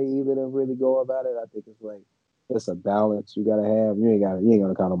either of them really go about it. I think it's a balance you gotta have. You ain't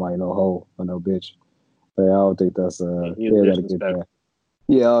gonna call nobody no hoe or no bitch. But I don't think that's we gotta get there.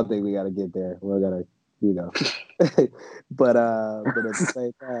 Yeah, I don't think we gotta get there. We're gonna, but at the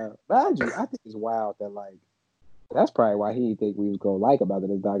same time, mind you, I think it's wild that that's probably why he didn't think we was gonna about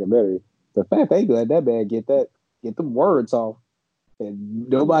this documentary. The fact they let that man get them words off. and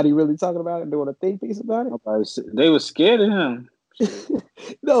nobody really talking about it, doing a think piece about it. They were scared of him.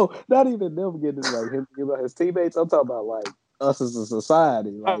 No, not even them getting like him thinking about his teammates. I'm talking about like us as a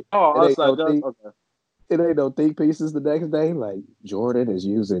society. Like us like okay. It ain't no think pieces the next day. Like Jordan is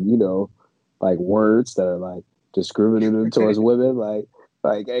using, like words that are like discriminative towards women. Like,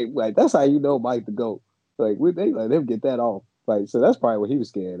 hey, like that's how you know Mike the GOAT. Like they let him get that off. Like, so that's probably what he was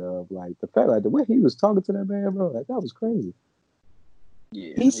scared of. Like the fact, like the way he was talking to that man, bro, like that was crazy.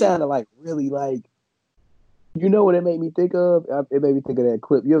 Yeah, he sounded like really like. You know what it made me think of? It made me think of that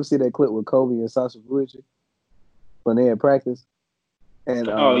clip. You ever see that clip with Kobe and Sasha Vujic when they had practice? And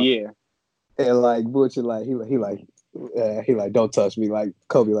yeah. And like Butcher, like he like don't touch me. Like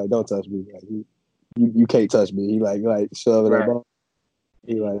Kobe, like don't touch me. Like you can't touch me. He like shoving that ball.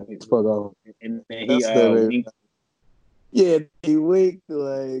 He like fuck off. And then he yeah, he winked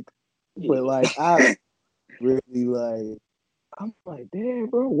like, but like I really like. I'm like, damn,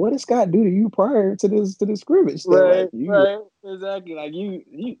 bro, what did Scott do to you prior to this scrimmage? Right, exactly. Like you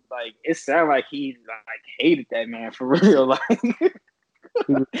like it sounded like he like hated that man for real. Like,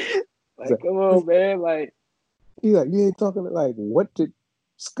 like come on, man. Like he's like, you ain't talking like what did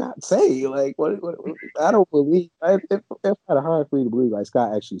Scott say? Like what I don't believe. It's kind of hard for you to believe like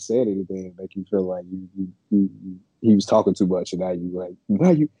Scott actually said anything make you feel like he was talking too much, and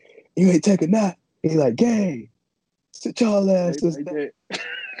now you ain't taking that. He's like, gang. Sit y'all asses down.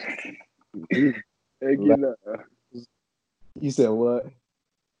 You said what?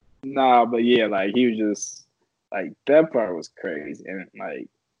 Nah, but yeah, like he was just like that part was crazy, and like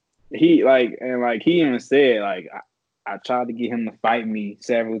he even said like I tried to get him to fight me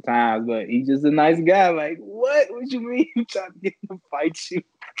several times, but he's just a nice guy. Like what? What you mean you trying to get him to fight you?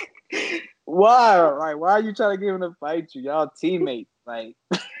 Why? Like why are you trying to get him to fight you? Y'all teammates. Like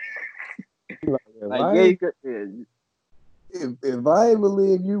If I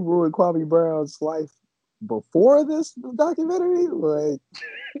believe you ruined Kwame Brown's life before this documentary, like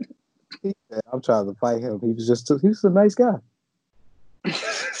I'm trying to fight him. He was a nice guy.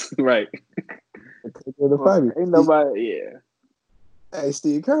 Right. Ain't nobody, yeah. Hey,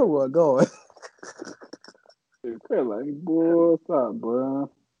 Steve Kerr wasn't going. Steve Kerr like, boy, what's up,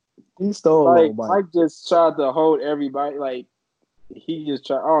 bro? He stole like Mike. Mike just tried to hold everybody. Like he just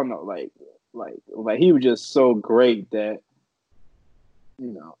tried. I don't know. Like he was just so great that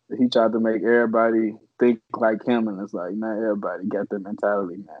he tried to make everybody think like him, and it's like not everybody got that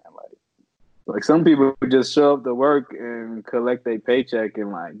mentality, man. Like some people just show up to work and collect their paycheck,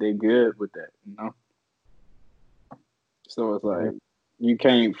 and like they good with that, So it's like you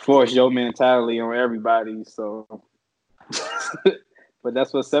can't force your mentality on everybody. So, but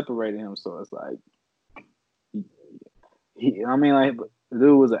that's what separated him. So it's like, the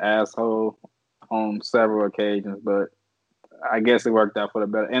dude was an asshole on several occasions, but I guess it worked out for the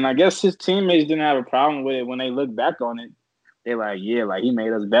better. And I guess his teammates didn't have a problem with it when they look back on it. They're like, yeah, like he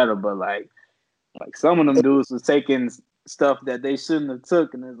made us better, but like some of them dudes was taking stuff that they shouldn't have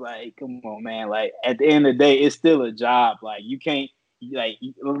took, and it's like, come on, man. Like at the end of the day, it's still a job. Like you can't, like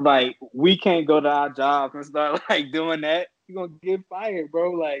we can't go to our jobs and start like doing that. You're gonna get fired,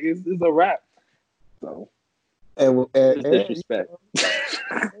 bro. Like it's a wrap. So and disrespect.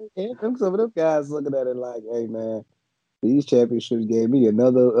 And some of them guys looking at it like, hey man, these championships gave me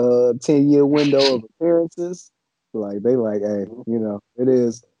another 10-year window of appearances. Like they like, hey, it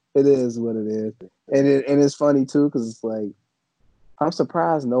is what it is. And it's funny too, because it's like I'm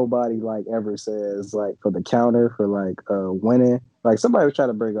surprised nobody like ever says like for the counter for like winning. Like somebody was trying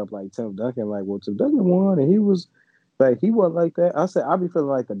to bring up like Tim Duncan, like, well, Tim Duncan won and he wasn't like that. I said I'd be feeling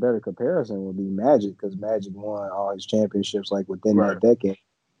like the better comparison would be Magic, because Magic won all his championships like within that decade.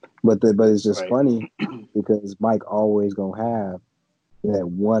 But it's just funny because Mike always gonna have that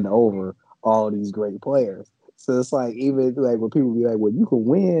one over all these great players. So it's like even like when people be like, well, you can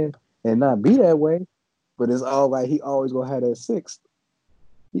win and not be that way, but it's all like he always gonna have that six.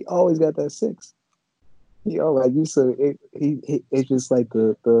 He always got that six. He always like you said it's just like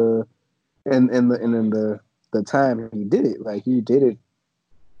the time he did it, like he did it,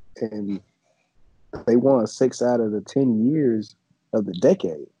 and they won 6 out of the 10 years of the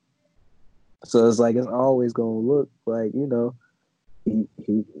decade. So it's like it's always gonna look like he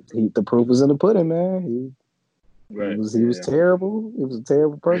the proof was in the pudding, man. He was terrible. He was a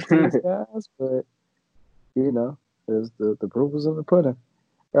terrible person to these guys, but the proof was in the pudding.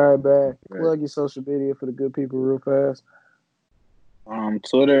 All right, man. Plug your social media for the good people real fast.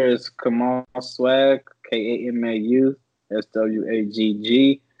 Twitter is Kamal Swag, KAMAU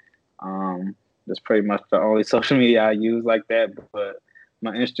SWAGG. That's pretty much the only social media I use like that. But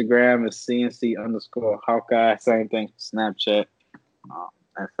my Instagram is CNC_Hawkeye. Same thing for Snapchat.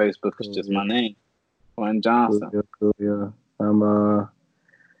 And Facebook is just my name, Quentin Johnson. Cool, yeah. I'm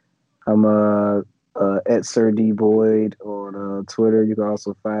at Sir D Boyd on Twitter. You can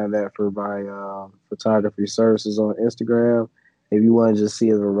also find that for my photography services on Instagram. If you want to just see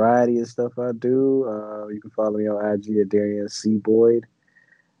a variety of stuff I do, you can follow me on IG at Darien C Boyd.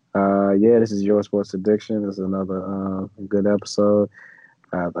 This is Your Sports Addiction. This is another good episode.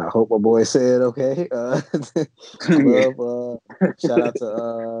 I hope my boy said okay. Shout out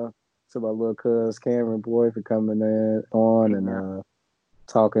to my little cuz Camrin Boyd for coming on and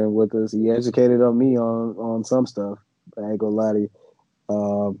talking with us. He educated on me on some stuff. I ain't gonna lie to you.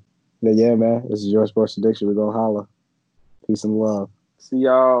 But yeah, man, this is Your Sports Addiction. We're gonna holla. Peace and love. See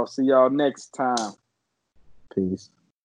y'all next time. Peace.